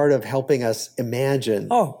actually part of helping us imagine.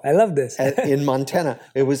 Oh, I love this. In Montana.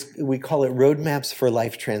 We call it Roadmaps for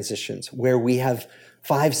Life Transitions, where we have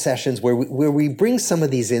 5 sessions where we bring some of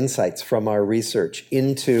these insights from our research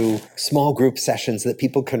into small group sessions that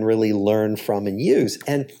people can really learn from and use.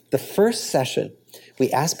 And the first session,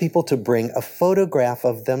 we asked people to bring a photograph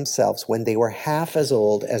of themselves when they were half as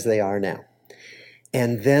old as they are now.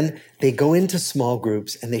 And then they go into small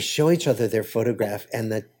groups and they show each other their photograph.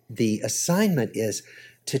 And the assignment is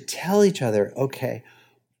to tell each other, okay,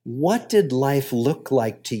 what did life look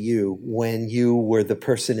like to you when you were the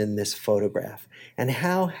person in this photograph? And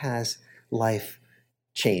how has life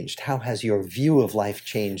changed? How has your view of life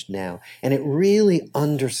changed now? And it really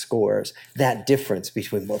underscores that difference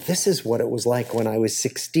between, well, this is what it was like when I was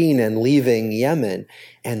 16 and leaving Yemen,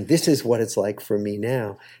 and this is what it's like for me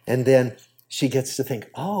now. And then she gets to think,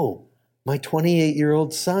 oh, my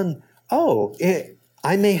 28-year-old son,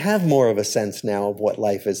 I may have more of a sense now of what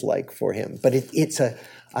life is like for him. But it's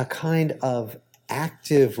a kind of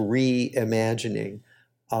active reimagining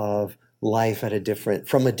of life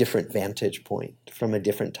from a different vantage point, from a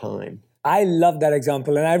different time. I love that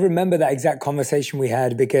example. And I remember that exact conversation we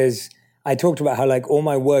had, because I talked about how like all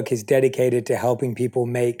my work is dedicated to helping people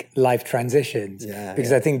make life transitions.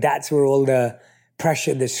 I think that's where all the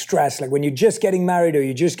pressure, the stress, like when you're just getting married or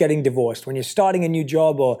you're just getting divorced, when you're starting a new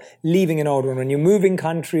job or leaving an old one, when you're moving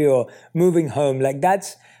country or moving home, like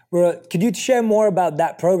that's where, could you share more about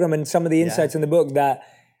that program and some of the insights in the book that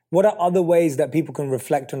what are other ways that people can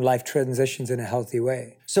reflect on life transitions in a healthy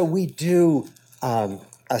way? So we do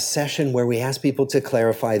a session where we ask people to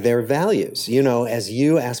clarify their values, as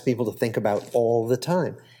you ask people to think about all the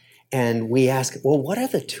time. And we ask, well, what are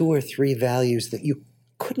the 2 or 3 values that you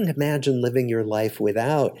couldn't imagine living your life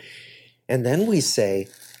without? And then we say,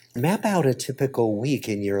 map out a typical week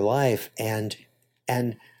in your life and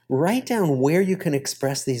write down where you can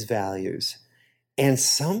express these values. And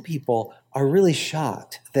some people are really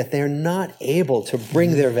shocked that they're not able to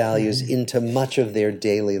bring their values into much of their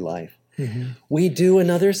daily life. Mm-hmm. We do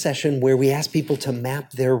another session where we ask people to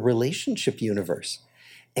map their relationship universe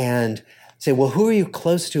and say, well, who are you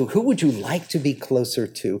close to? Who would you like to be closer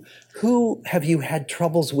to? Who have you had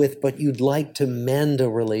troubles with, but you'd like to mend a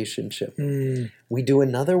relationship? We do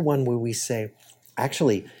another one where we say,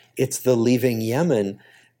 actually, it's the leaving Yemen.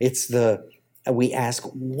 We ask,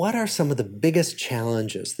 what are some of the biggest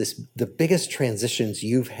challenges, the biggest transitions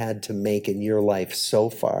you've had to make in your life so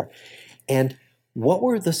far? And what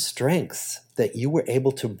were the strengths that you were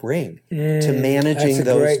able to bring to managing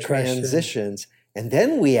those transitions? And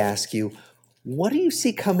then we ask you, what do you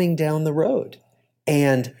see coming down the road?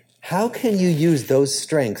 And how can you use those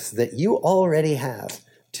strengths that you already have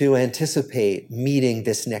to anticipate meeting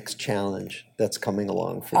this next challenge that's coming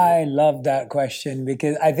along for you? I love that question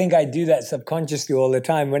because I think I do that subconsciously all the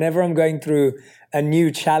time. Whenever I'm going through a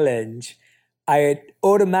new challenge, I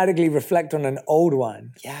automatically reflect on an old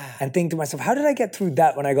one and think to myself, how did I get through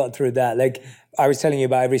that when I got through that? Like I was telling you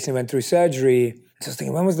about, I recently went through surgery. So I was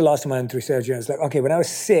thinking, when was the last time I went through surgery? I was like, okay, when I was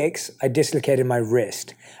 6, I dislocated my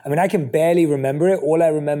wrist. I mean, I can barely remember it. All I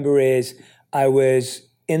remember is I was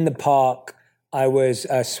in the park. I was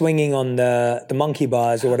swinging on the monkey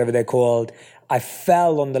bars or whatever they're called. I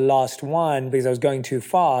fell on the last one because I was going too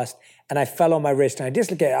fast and I fell on my wrist and I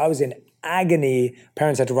dislocated. I was in agony.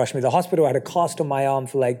 Parents had to rush me to the hospital. I had a cast on my arm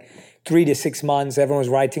for like 3 to 6 months. Everyone was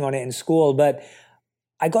writing on it in school. But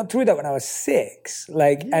I got through that when I was 6.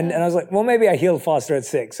 And I was like, well, maybe I healed faster at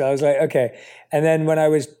 6. So I was like, okay. And then when I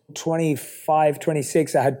was 25,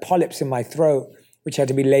 26, I had polyps in my throat, which had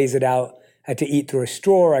to be lasered out. I had to eat through a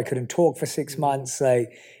straw. I couldn't talk for 6 months.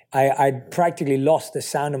 I practically lost the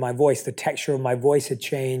sound of my voice. The texture of my voice had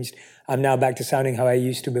changed. I'm now back to sounding how I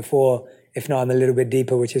used to before. If not, I'm a little bit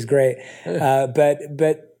deeper, which is great.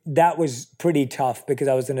 But that was pretty tough because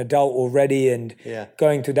I was an adult already and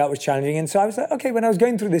going through that was challenging. And so I was like, okay, when I was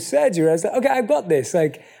going through this surgery, I was like, okay, I've got this.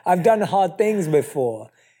 Like, I've done hard things before.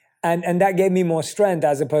 And that gave me more strength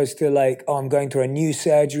as opposed to like, oh, I'm going through a new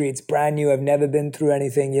surgery. It's brand new. I've never been through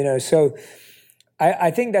anything, So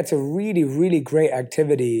I think that's a really, really great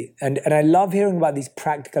activity. And I love hearing about these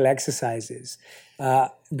practical exercises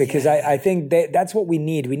because I think that's what we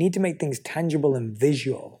need. We need to make things tangible and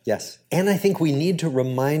visual. Yes. And I think we need to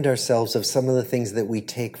remind ourselves of some of the things that we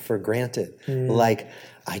take for granted. Like,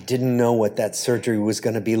 I didn't know what that surgery was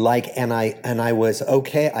going to be like. And I was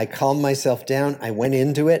okay. I calmed myself down. I went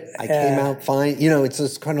into it. I came out fine. It's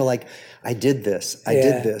just kind of like, I did this. I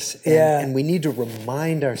did this. And we need to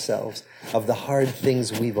remind ourselves of the hard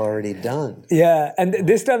things we've already done. Yeah. And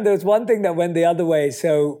this time there was one thing that went the other way.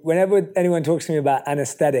 So whenever anyone talks to me about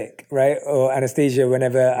anesthetic, right, or anesthesia,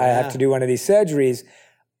 whenever I have to do one of these surgeries,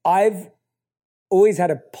 I've always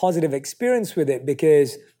had a positive experience with it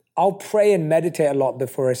because I'll pray and meditate a lot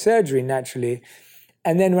before a surgery, naturally.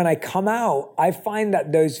 And then when I come out, I find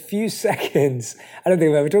that those few seconds, I don't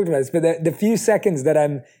think I've ever talked about this, but the few seconds that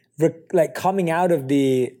I'm coming out of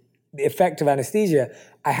the effect of anesthesia,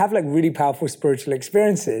 I have like really powerful spiritual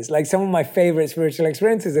experiences. Like some of my favorite spiritual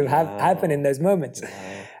experiences have happened in those moments. Wow.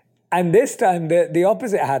 And this time the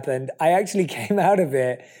opposite happened. I actually came out of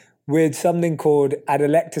it with something called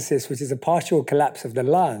atelectasis, which is a partial collapse of the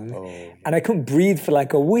lung. And I couldn't breathe for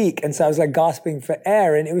like a week. And so I was like gasping for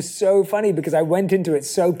air. And it was so funny because I went into it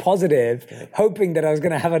so positive, hoping that I was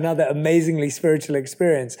going to have another amazingly spiritual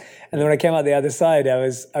experience. And then when I came out the other side, I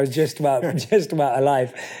was just about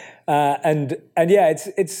alive. But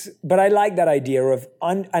I like that idea of,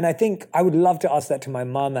 and I think I would love to ask that to my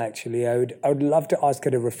mom, actually. I would love to ask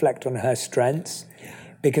her to reflect on her strengths.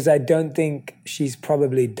 Because I don't think she's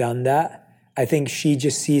probably done that. I think she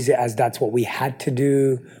just sees it as that's what we had to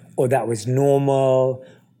do, or that was normal,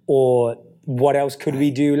 or what else could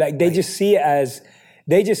we do? Like they just see it as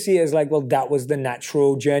like, well, that was the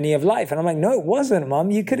natural journey of life. And I'm like, no, it wasn't,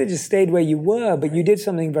 Mom. You could have just stayed where you were, but you did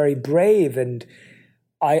something very brave. And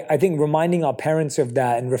I think reminding our parents of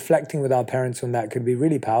that and reflecting with our parents on that could be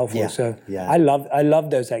really powerful. I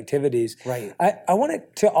love those activities. Right. I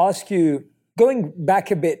wanted to ask you, going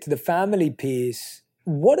back a bit to the family piece,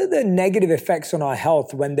 what are the negative effects on our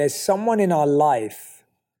health when there's someone in our life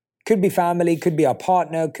could be family, could be our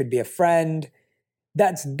partner, could be a friend,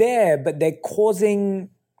 that's there, but they're causing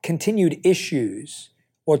continued issues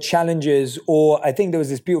or challenges. Or I think there was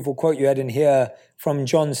this beautiful quote you had in here from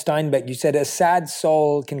John Steinbeck. You said, a sad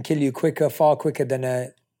soul can kill you far quicker than a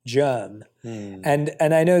germ. And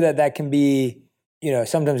I know that can be,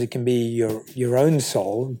 sometimes it can be your own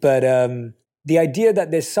soul, but the idea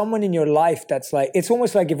that there's someone in your life that's like, it's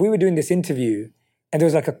almost like if we were doing this interview and there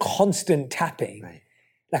was like a constant tapping, Right.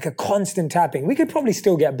 like a constant tapping, we could probably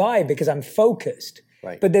still get by because I'm focused.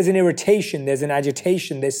 Right. But there's an irritation, there's an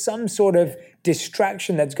agitation, there's some sort of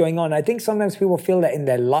distraction that's going on. I think sometimes people feel that in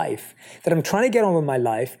their life, that I'm trying to get on with my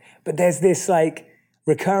life, but there's this like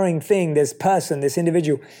recurring thing, this person, this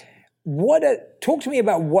individual. Talk to me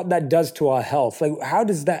about what that does to our health. Like, what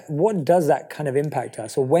does that kind of impact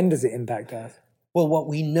us, or when does it impact us? Well, what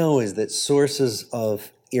we know is that sources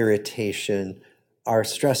of irritation are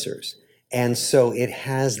stressors. And so it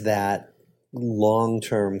has that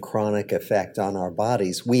long-term chronic effect on our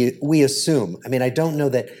bodies. We assume. I mean, I don't know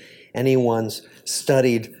that anyone's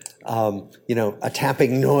studied, a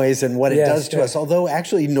tapping noise and what it does to us. Although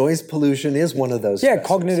actually noise pollution is one of those. Yeah, stressors.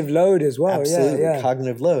 cognitive load as well. Absolutely, Yeah.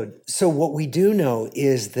 cognitive load. So what we do know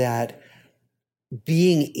is that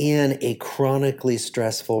being in a chronically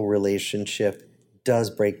stressful relationship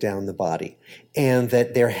does break down the body. And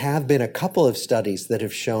that there have been a couple of studies that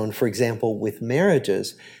have shown, for example, with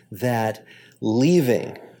marriages, that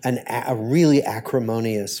leaving a really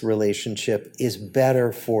acrimonious relationship is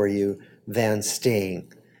better for you than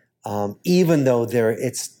staying, even though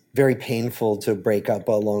it's very painful to break up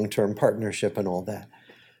a long-term partnership and all that.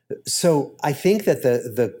 So I think that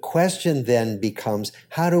the question then becomes,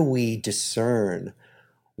 how do we discern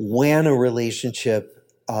when a relationship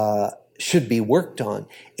should be worked on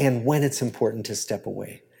and when it's important to step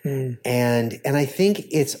away? And I think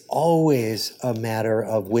it's always a matter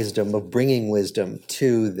of wisdom, of bringing wisdom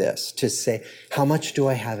to this, to say, how much do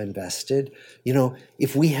I have invested?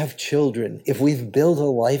 If we have children, if we've built a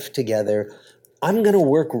life together, I'm going to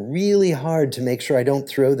work really hard to make sure I don't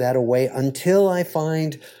throw that away until I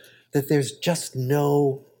find that there's just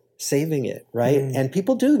no saving it, right? And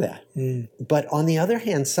people do that. But on the other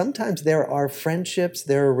hand, sometimes there are friendships,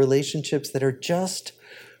 there are relationships that are just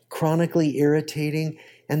chronically irritating,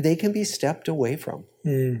 and they can be stepped away from.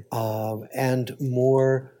 And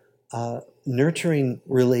more nurturing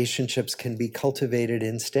relationships can be cultivated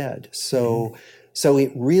instead. So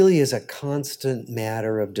it really is a constant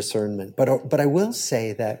matter of discernment. But I will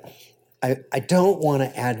say that I don't want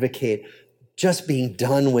to advocate just being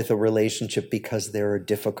done with a relationship because there are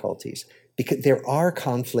difficulties. Because there are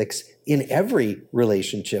conflicts in every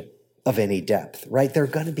relationship of any depth, right? There are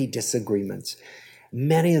going to be disagreements.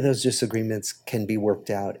 Many of those disagreements can be worked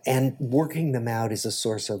out, and working them out is a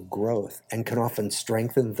source of growth and can often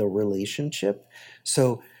strengthen the relationship.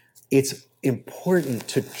 So it's important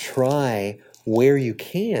to try where you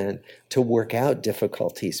can to work out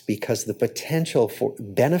difficulties because the potential for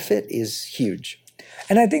benefit is huge.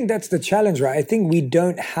 And I think that's the challenge, right? I think we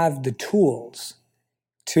don't have the tools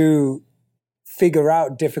to figure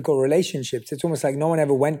out difficult relationships. It's almost like no one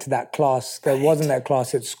ever went to that class. There wasn't that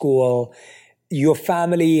class at school. Your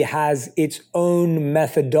family has its own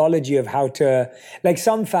methodology of how to, like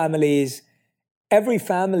some families, every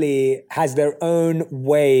family has their own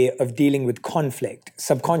way of dealing with conflict,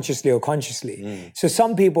 subconsciously or consciously. So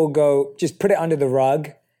some people go, just put it under the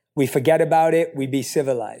rug. We forget about it. We be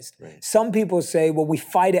civilized. Right. Some people say, well, we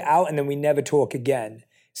fight it out and then we never talk again.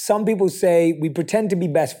 Some people say we pretend to be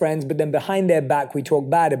best friends, but then behind their back, we talk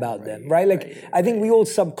bad about them, right? I think we all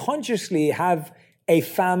subconsciously have a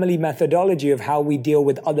family methodology of how we deal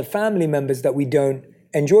with other family members that we don't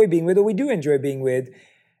enjoy being with or we do enjoy being with.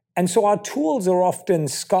 And so our tools are often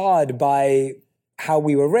scarred by how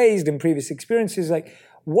we were raised in previous experiences. Like,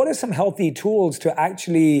 what are some healthy tools to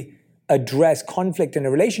actually address conflict in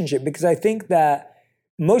a relationship? Because I think that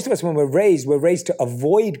most of us, when we're raised to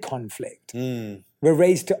avoid conflict. We're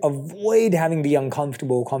raised to avoid having the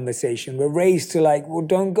uncomfortable conversation. We're raised to like, well,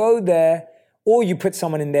 don't go there. Or you put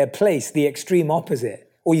someone in their place, the extreme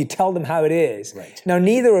opposite. Or you tell them how it is. Right. Now,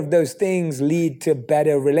 neither of those things lead to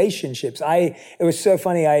better relationships. It was so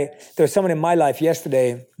funny. There was someone in my life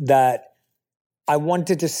yesterday that I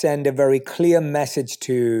wanted to send a very clear message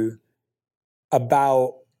to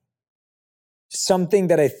about something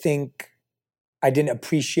that I think I didn't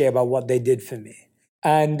appreciate about what they did for me.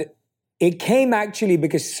 And it came actually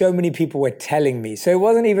because so many people were telling me. So it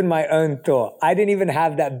wasn't even my own thought. I didn't even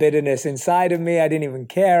have that bitterness inside of me. I didn't even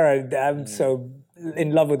care. I'm so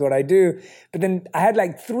in love with what I do. But then I had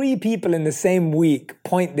like 3 people in the same week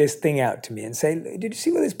point this thing out to me and say, did you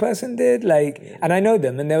see what this person did? Like, and I know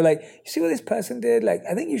them, and they were like, you see what this person did? Like,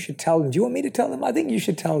 I think you should tell them. Do you want me to tell them? I think you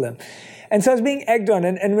should tell them. And so I was being egged on.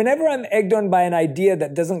 And whenever I'm egged on by an idea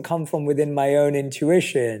that doesn't come from within my own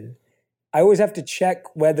intuition, I always have to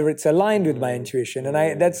check whether it's aligned with my intuition.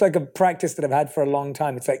 And that's like a practice that I've had for a long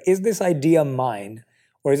time. It's like, is this idea mine?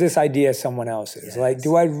 Or is this idea someone else's? Yes. Like,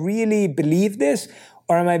 do I really believe this?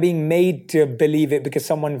 Or am I being made to believe it because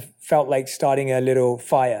someone felt like starting a little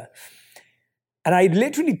fire? And I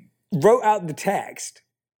literally wrote out the text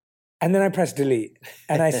and then I pressed delete.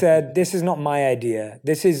 And I said, this is not my idea.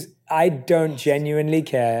 I don't genuinely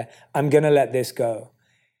care. I'm going to let this go.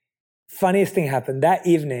 Funniest thing happened. That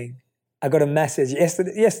evening, I got a message.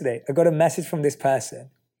 Yesterday, I got a message from this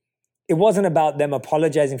person. It wasn't about them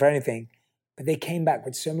apologizing for anything, but they came back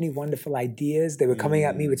with so many wonderful ideas. They were coming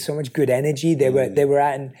at me with so much good energy. They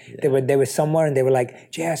were somewhere and they were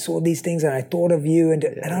like, Jay, I saw these things and I thought of you. And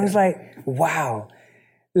I was like, wow.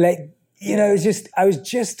 Like, I was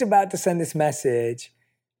just about to send this message.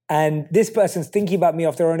 And this person's thinking about me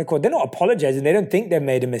off their own accord. They're not apologizing. They don't think they've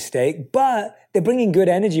made a mistake, but they're bringing good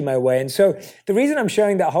energy my way. And so the reason I'm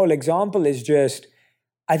sharing that whole example is just,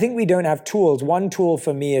 I think we don't have tools. One tool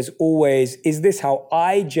for me is always, is this how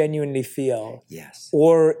I genuinely feel? Yes.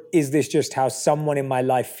 Or is this just how someone in my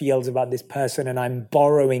life feels about this person and I'm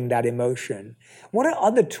borrowing that emotion? What are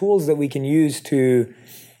other tools that we can use to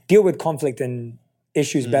deal with conflict and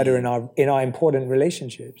issues better in our important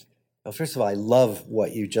relationships? Well, first of all, I love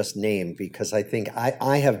what you just named because I think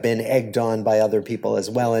I have been egged on by other people as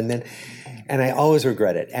well. And I always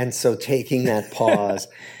regret it. And so taking that pause,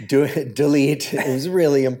 delete, it was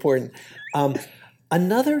really important.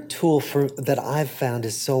 Another tool that I've found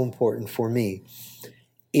is so important for me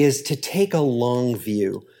is to take a long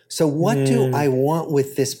view. So what do I want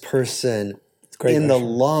with this person in the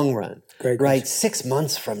long run? Right? 6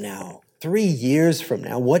 months from now, 3 years from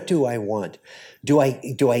now, what do I want? Do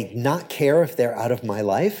I not care if they're out of my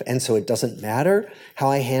life and so it doesn't matter how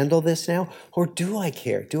I handle this now? Or do I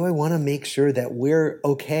care? Do I want to make sure that we're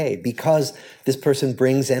okay because this person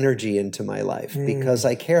brings energy into my life, because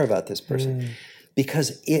I care about this person?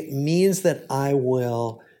 Because it means that I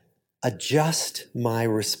will adjust my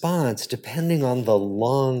response depending on the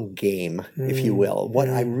long game, if you will, what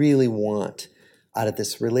I really want out of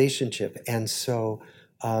this relationship. And so...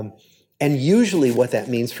 and usually what that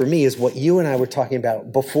means for me is what you and I were talking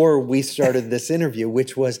about before we started this interview,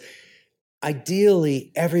 which was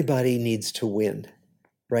ideally everybody needs to win,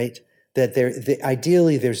 right? That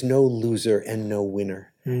ideally there's no loser and no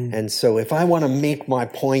winner. And so if I want to make my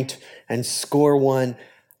point and score one,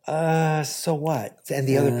 so what? And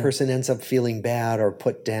the other person ends up feeling bad or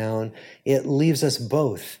put down. It leaves us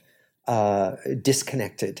both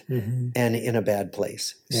disconnected and in a bad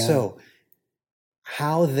place. Yeah. So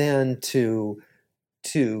how then to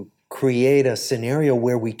create a scenario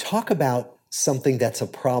where we talk about something that's a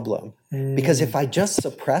problem? Because if I just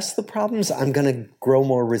suppress the problems, I'm going to grow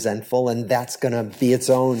more resentful, and that's going to be its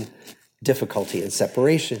own difficulty and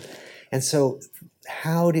separation. And so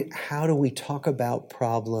how do we talk about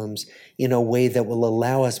problems in a way that will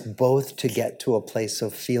allow us both to get to a place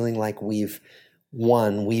of feeling like we've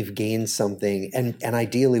won, we've gained something, and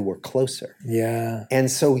ideally we're closer. Yeah.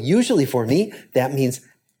 And so usually for me, that means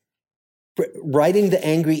writing the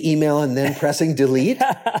angry email and then pressing delete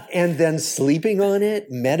and then sleeping on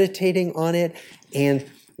it, meditating on it. And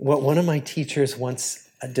what one of my teachers once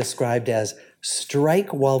described as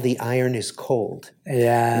strike while the iron is cold.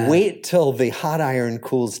 Yeah. Wait till the hot iron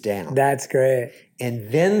cools down. That's great.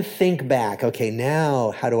 And then think back, okay,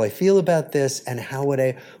 now how do I feel about this? And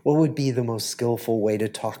what would be the most skillful way to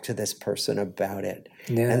talk to this person about it?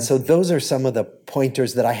 Yeah. And so those are some of the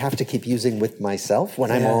pointers that I have to keep using with myself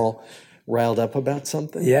when I'm all riled up about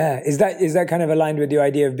something. Yeah. Is that kind of aligned with your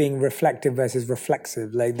idea of being reflective versus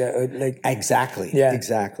reflexive? Exactly. Yeah.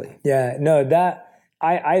 Exactly. Yeah. No,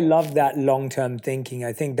 I love that long-term thinking.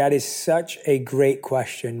 I think that is such a great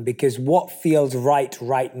question, because what feels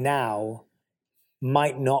right now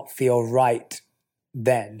might not feel right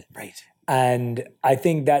then. Right. And I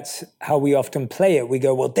think that's how we often play it. We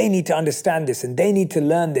go, well, they need to understand this, and they need to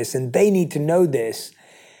learn this, and they need to know this.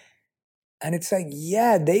 And it's like,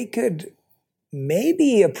 yeah, they could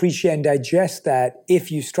maybe appreciate and digest that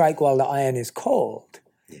if you strike while the iron is cold.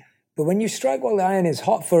 Yeah. But when you strike while the iron is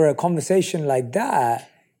hot for a conversation like that,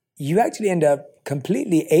 you actually end up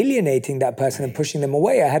completely alienating that person and pushing them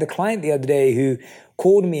away. I had a client the other day who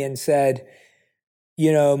called me and said,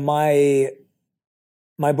 my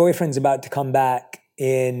boyfriend's about to come back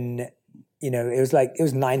in it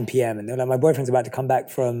was 9 p.m. and they're like, my boyfriend's about to come back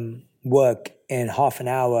from work in half an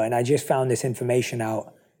hour. And I just found this information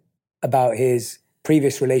out about his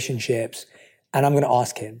previous relationships and I'm going to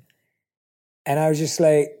ask him. And I was just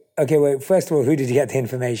like, okay, wait, first of all, who did you get the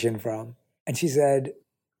information from? And she said,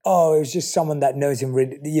 oh, it was just someone that knows him,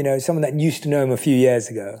 someone that used to know him a few years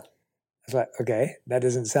ago. I was like, okay, that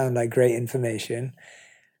doesn't sound like great information.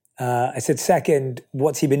 I said, second,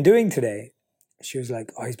 what's he been doing today? She was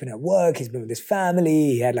like, oh, he's been at work, he's been with his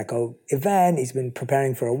family, he had like an event, he's been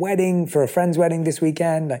preparing for a wedding, for a friend's wedding this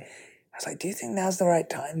weekend. Like, I was like, do you think now's the right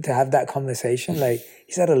time to have that conversation? Like,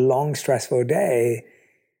 he's had a long, stressful day.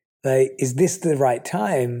 Like, is this the right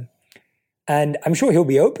time? And I'm sure he'll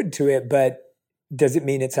be open to it, but does it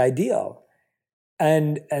mean it's ideal?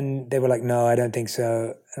 And they were like, no, I don't think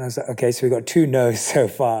so. And I was like, okay, so we got 2 no's so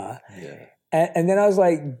far. Yeah. And then I was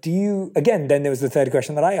like, then there was the third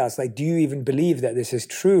question that I asked, like, do you even believe that this is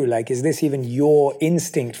true? Like, is this even your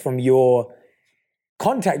instinct from your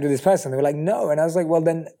contact with this person? They were like, no. And I was like, well,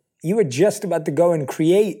 then you were just about to go and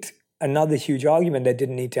create another huge argument that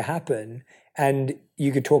didn't need to happen. And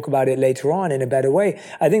you could talk about it later on in a better way.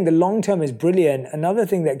 I think the long term is brilliant. Another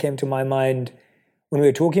thing that came to my mind when we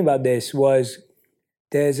were talking about this was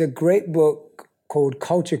there's a great book called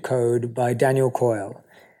Culture Code by Daniel Coyle.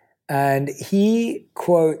 And he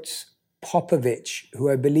quotes Popovich, who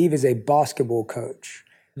I believe is a basketball coach,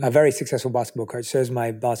 a very successful basketball coach, shows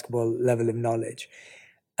my basketball level of knowledge.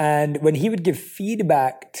 And when he would give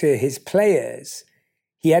feedback to his players,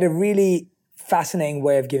 he had a really fascinating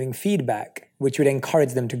way of giving feedback, which would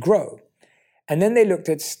encourage them to grow. And then they looked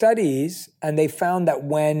at studies and they found that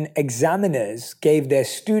when examiners gave their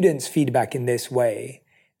students feedback in this way,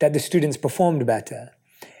 that the students performed better.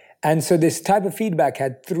 And so this type of feedback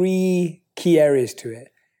had 3 key areas to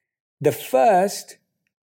it. The first,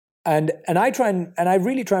 and I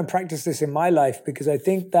really try and practice this in my life because I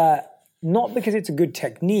think that, not because it's a good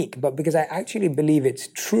technique, but because I actually believe it's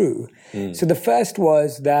true. So the first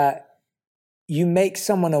was that you make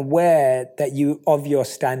someone aware of your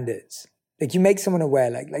standards. Like you make someone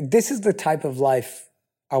aware, like this is the type of life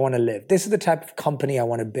I want to live. This is the type of company I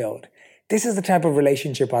want to build. This is the type of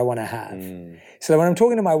relationship I want to have. So when I'm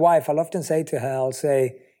talking to my wife, I'll often say to her, I'll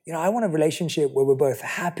say, I want a relationship where we're both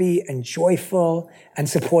happy and joyful and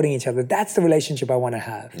supporting each other. That's the relationship I want to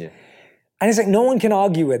have. Yeah. And it's like, no one can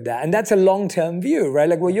argue with that. And that's a long-term view, right?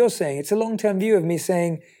 Like what you're saying, it's a long-term view of me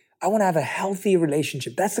saying, I want to have a healthy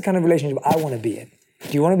relationship. That's the kind of relationship I want to be in.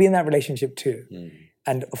 Do you want to be in that relationship too?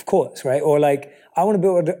 And of course, right? Or like, I want to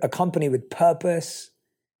build a company with purpose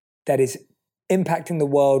that is impacting the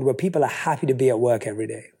world where people are happy to be at work every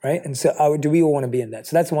day, right? And so do we all want to be in that?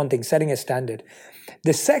 So that's one thing, setting a standard.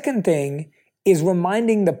 The second thing is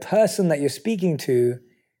reminding the person that you're speaking to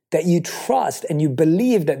that you trust and you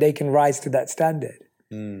believe that they can rise to that standard.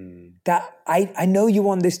 That I know you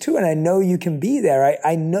want this too, and I know you can be there.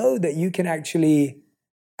 I know that you can actually,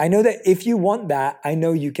 I know that if you want that, I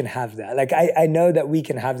know you can have that. Like I know that we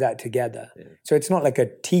can have that together. Yeah. So it's not like a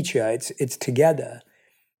teacher, it's together.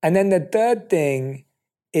 And then the third thing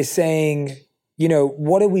is saying,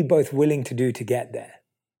 what are we both willing to do to get there?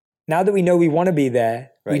 Now that we know we want to be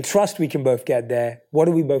there, right. We trust we can both get there. What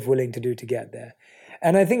are we both willing to do to get there?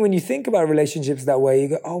 And I think when you think about relationships that way, you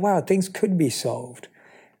go, oh, wow, things could be solved.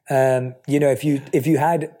 If you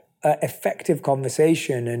had an effective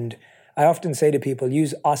conversation, and I often say to people,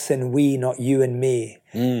 use us and we, not you and me.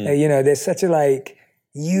 There's such a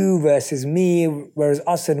you versus me, whereas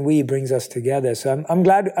us and we brings us together. So I'm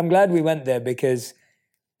glad we went there because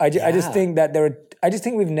I just think that I just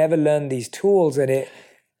think we've never learned these tools, and it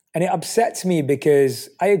upsets me because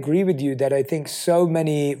I agree with you that I think so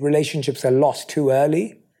many relationships are lost too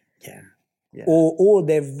early. Yeah. Or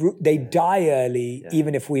they die early,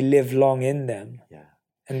 even if we live long in them. Yeah.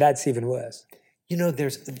 And that's even worse.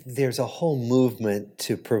 There's a whole movement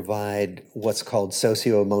to provide what's called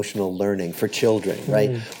socio-emotional learning for children,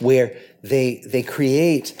 right? Where they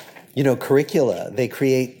create, curricula, they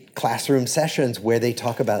create classroom sessions where they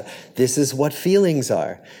talk about this is what feelings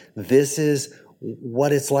are. This is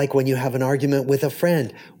what it's like when you have an argument with a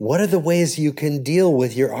friend. What are the ways you can deal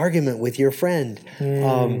with your argument with your friend?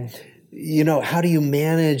 How do you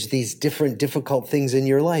manage these different difficult things in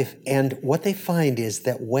your life? And what they find is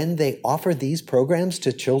that when they offer these programs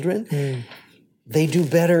to children, they do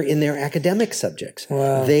better in their academic subjects.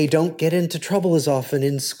 Wow. They don't get into trouble as often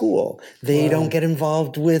in school. They don't get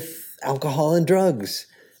involved with alcohol and drugs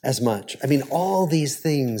as much. I mean, all these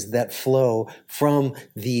things that flow from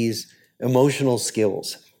these emotional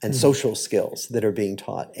skills and social skills that are being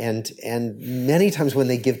taught. And many times when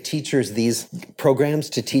they give teachers these programs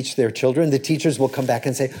to teach their children, the teachers will come back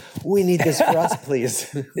and say, we need this for us,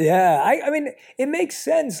 please. Yeah, I mean, it makes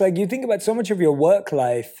sense. Like you think about so much of your work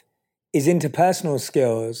life is interpersonal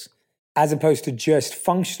skills as opposed to just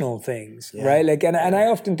functional things, right? Like, and I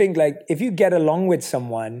often think like, if you get along with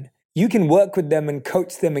someone, you can work with them and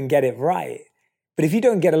coach them and get it right. But if you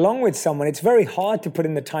don't get along with someone, it's very hard to put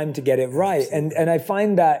in the time to get it right. And I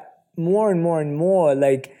find that more and more and more,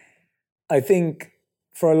 like, I think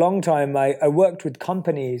for a long time, I worked with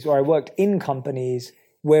companies, or I worked in companies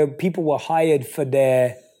where people were hired for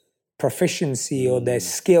their proficiency or their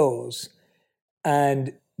skills,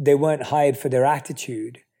 and they weren't hired for their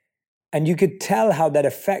attitude. And you could tell how that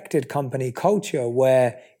affected company culture,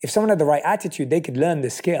 where if someone had the right attitude, they could learn the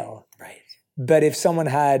skill. Right. But if someone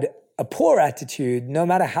had a poor attitude, no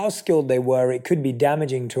matter how skilled they were, it could be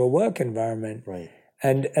damaging to a work environment. Right.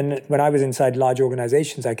 And when I was inside large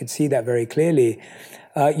organizations, I could see that very clearly.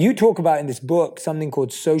 You talk about in this book something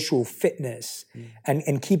called social fitness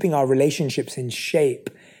and keeping our relationships in shape.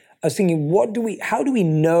 I was thinking,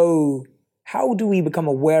 how do we become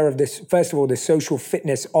aware of this, first of all, the social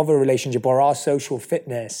fitness of a relationship or our social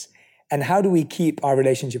fitness, and how do we keep our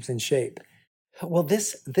relationships in shape? Well,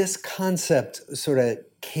 this concept sort of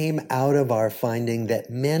came out of our finding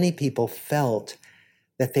that many people felt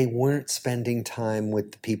that they weren't spending time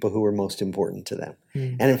with the people who were most important to them.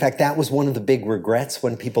 And in fact, that was one of the big regrets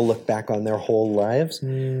when people look back on their whole lives.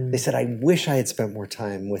 They said, I wish I had spent more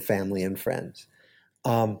time with family and friends.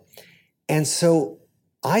 And so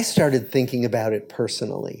I started thinking about it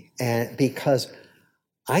personally, and because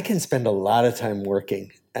I can spend a lot of time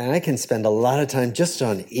working, and I can spend a lot of time just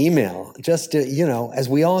on email, just to, as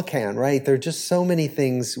we all can, right? There are just so many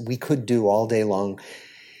things we could do all day long.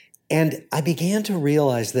 And I began to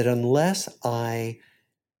realize that unless I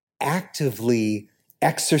actively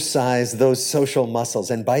exercise those social muscles,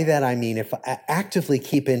 and by that I mean if I actively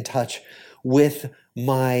keep in touch with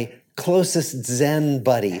my closest Zen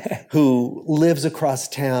buddy who lives across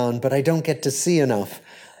town, but I don't get to see enough,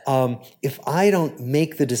 if I don't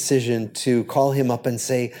make the decision to call him up and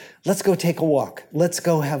say, let's go take a walk, let's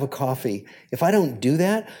go have a coffee, if I don't do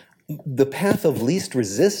that, the path of least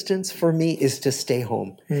resistance for me is to stay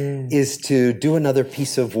home, is to do another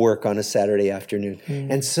piece of work on a Saturday afternoon.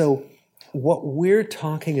 And so what we're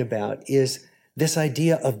talking about is this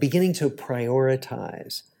idea of beginning to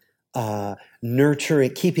prioritize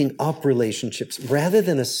nurturing, keeping up relationships, rather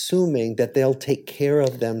than assuming that they'll take care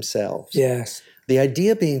of themselves. Yes. The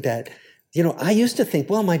idea being that, I used to think,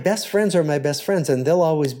 well, my best friends are my best friends and they'll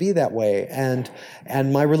always be that way. And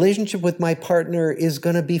my relationship with my partner is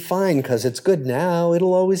going to be fine because it's good now.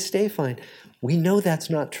 It'll always stay fine. We know that's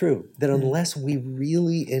not true, that unless we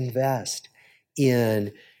really invest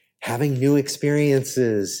in having new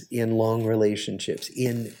experiences in long relationships,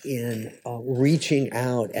 in reaching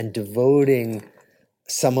out and devoting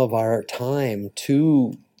some of our time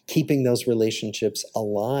to keeping those relationships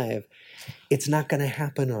alive, it's not going to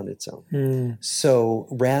happen on its own. So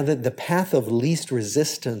rather, the path of least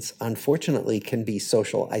resistance, unfortunately, can be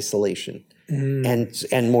social isolation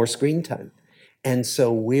and more screen time. And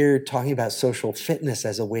so we're talking about social fitness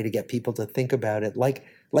as a way to get people to think about it like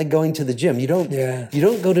going to the gym. You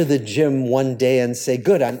don't go to the gym one day and say,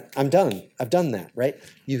 good, I'm done. I've done that, right?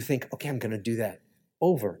 You think, okay, I'm going to do that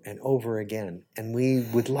over and over again. And we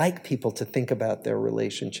would like people to think about their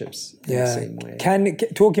relationships in the same way.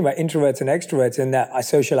 Talking about introverts and extroverts in that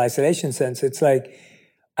social isolation sense, it's like,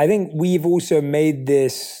 I think we've also made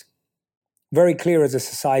this very clear as a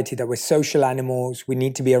society that we're social animals, we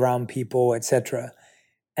need to be around people, etc.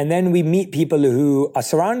 And then we meet people who are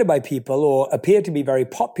surrounded by people or appear to be very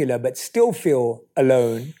popular but still feel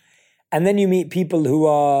alone. And then you meet people who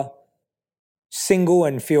are single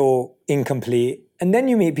and feel incomplete. And then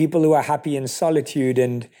you meet people who are happy in solitude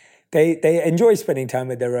and they enjoy spending time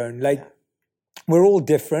with their own. Like, we're all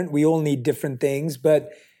different. We all need different things.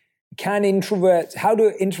 But how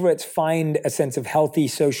do introverts find a sense of healthy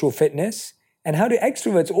social fitness? And how do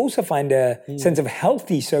extroverts also find a sense of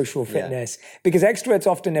healthy social fitness? Because extroverts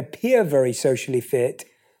often appear very socially fit,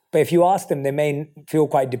 but if you ask them, they may feel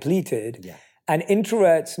quite depleted. And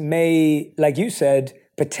introverts may, like you said,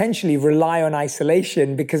 potentially rely on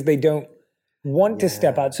isolation because they don't want to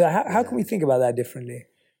step out. So how can we think about that differently?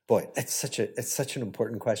 Boy, it's such an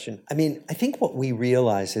important question. I mean, I think what we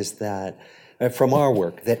realize is that from our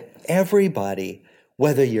work, that everybody,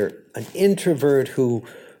 whether you're an introvert who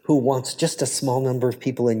wants just a small number of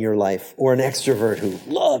people in your life, or an extrovert who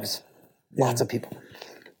loves lots of people,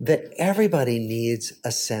 that everybody needs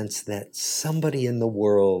a sense that somebody in the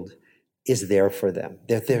world is there for them,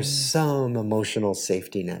 that there's some emotional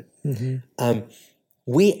safety net.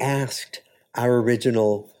 We asked our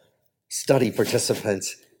original study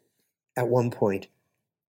participants at one point,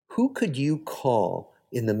 who could you call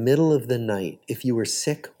in the middle of the night if you were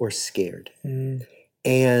sick or scared?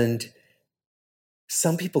 And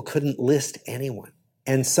some people couldn't list anyone.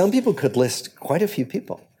 And some people could list quite a few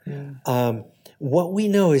people. What we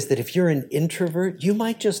know is that if you're an introvert, you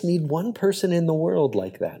might just need one person in the world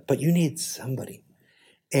like that, but you need somebody.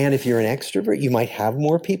 And if you're an extrovert, you might have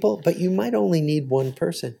more people, but you might only need one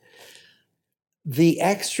person. The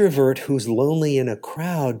extrovert who's lonely in a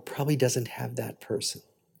crowd probably doesn't have that person.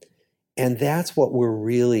 And that's what we're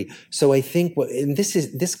really, so I think, and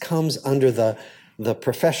this comes under the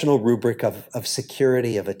professional rubric of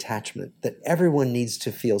security of attachment, that everyone needs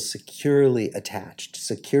to feel securely attached,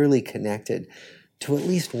 securely connected to at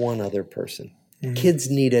least one other person. Kids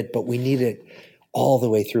need it, but we need it all the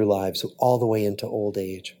way through lives, all the way into old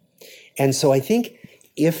age. And so I think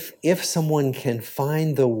if someone can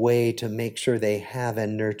find the way to make sure they have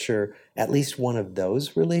and nurture at least one of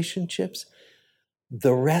those relationships,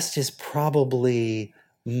 the rest is probably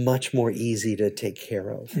much more easy to take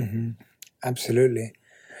care of. Absolutely.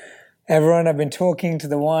 Everyone, I've been talking to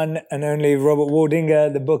the one and only Robert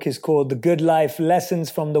Waldinger. The book is called The Good Life, Lessons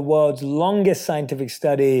from the World's Longest Scientific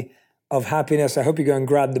Study of Happiness. I hope you go and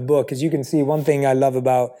grab the book. As you can see, one thing I love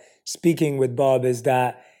about speaking with Bob is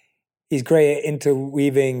that he's great at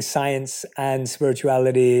interweaving science and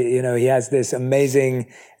spirituality. You know, he has this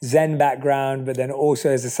amazing Zen background, but then also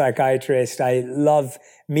as a psychiatrist, I love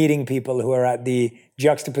meeting people who are at the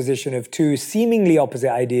juxtaposition of two seemingly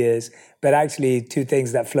opposite ideas, but actually two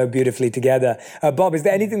things that flow beautifully together. Bob, is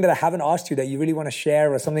there anything that I haven't asked you that you really want to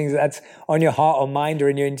share, or something that's on your heart or mind or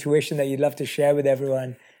in your intuition that you'd love to share with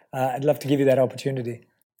everyone? I'd love to give you that opportunity.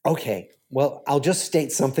 Okay. Well, I'll just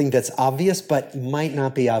state something that's obvious, but might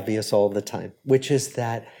not be obvious all the time, which is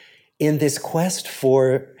that in this quest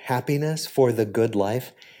for happiness, for the good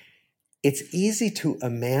life, it's easy to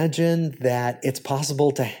imagine that it's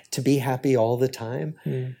possible to be happy all the time.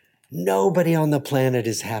 Nobody on the planet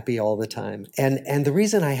is happy all the time. And the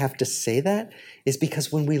reason I have to say that is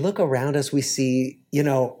because when we look around us, we see,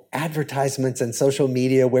 advertisements and social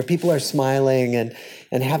media where people are smiling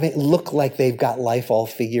and having look like they've got life all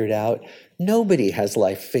figured out. Nobody has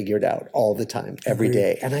life figured out all the time, every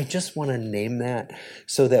day. And I just want to name that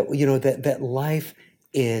so that, that life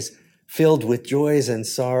is filled with joys and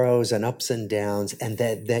sorrows and ups and downs, and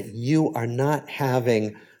that you are not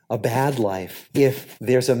having a bad life if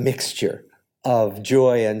there's a mixture of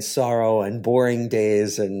joy and sorrow and boring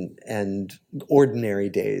days and ordinary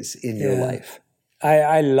days in your life.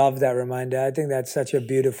 I love that reminder. I think that's such a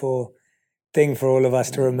beautiful thing for all of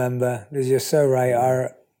us to remember, because you're so right.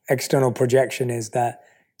 Our external projection is that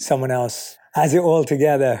someone else has it all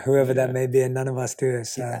together, whoever that may be, and none of us do.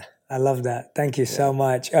 So I love that. Thank you so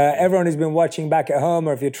much. Everyone who's been watching back at home,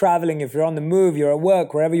 or if you're traveling, if you're on the move, you're at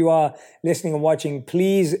work, wherever you are listening and watching,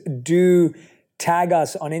 please do tag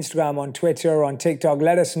us on Instagram, on Twitter, on TikTok.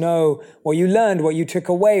 Let us know what you learned, what you took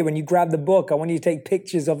away when you grabbed the book. I want you to take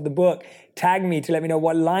pictures of the book. Tag me to let me know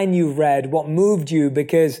what line you read, what moved you,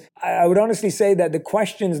 because I would honestly say that the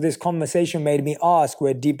questions this conversation made me ask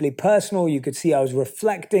were deeply personal. You could see I was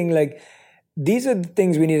reflecting. Like, these are the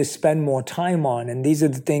things we need to spend more time on, and these are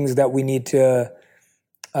the things that we need to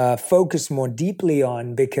focus more deeply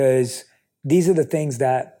on, because these are the things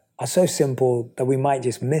that are so simple that we might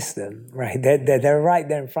just miss them, right? They're right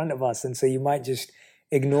there in front of us, and so you might just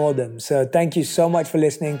ignore them. So thank you so much for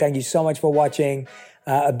listening. Thank you so much for watching.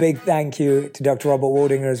 A big thank you to Dr. Robert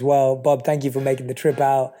Waldinger as well. Bob, thank you for making the trip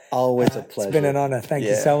out. Always a pleasure. It's been an honor. Thank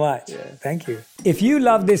you so much. Thank you. If you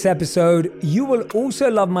love this episode, you will also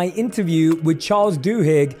love my interview with Charles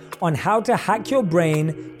Duhigg on how to hack your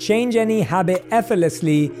brain, change any habit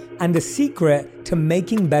effortlessly, and the secret to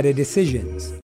making better decisions.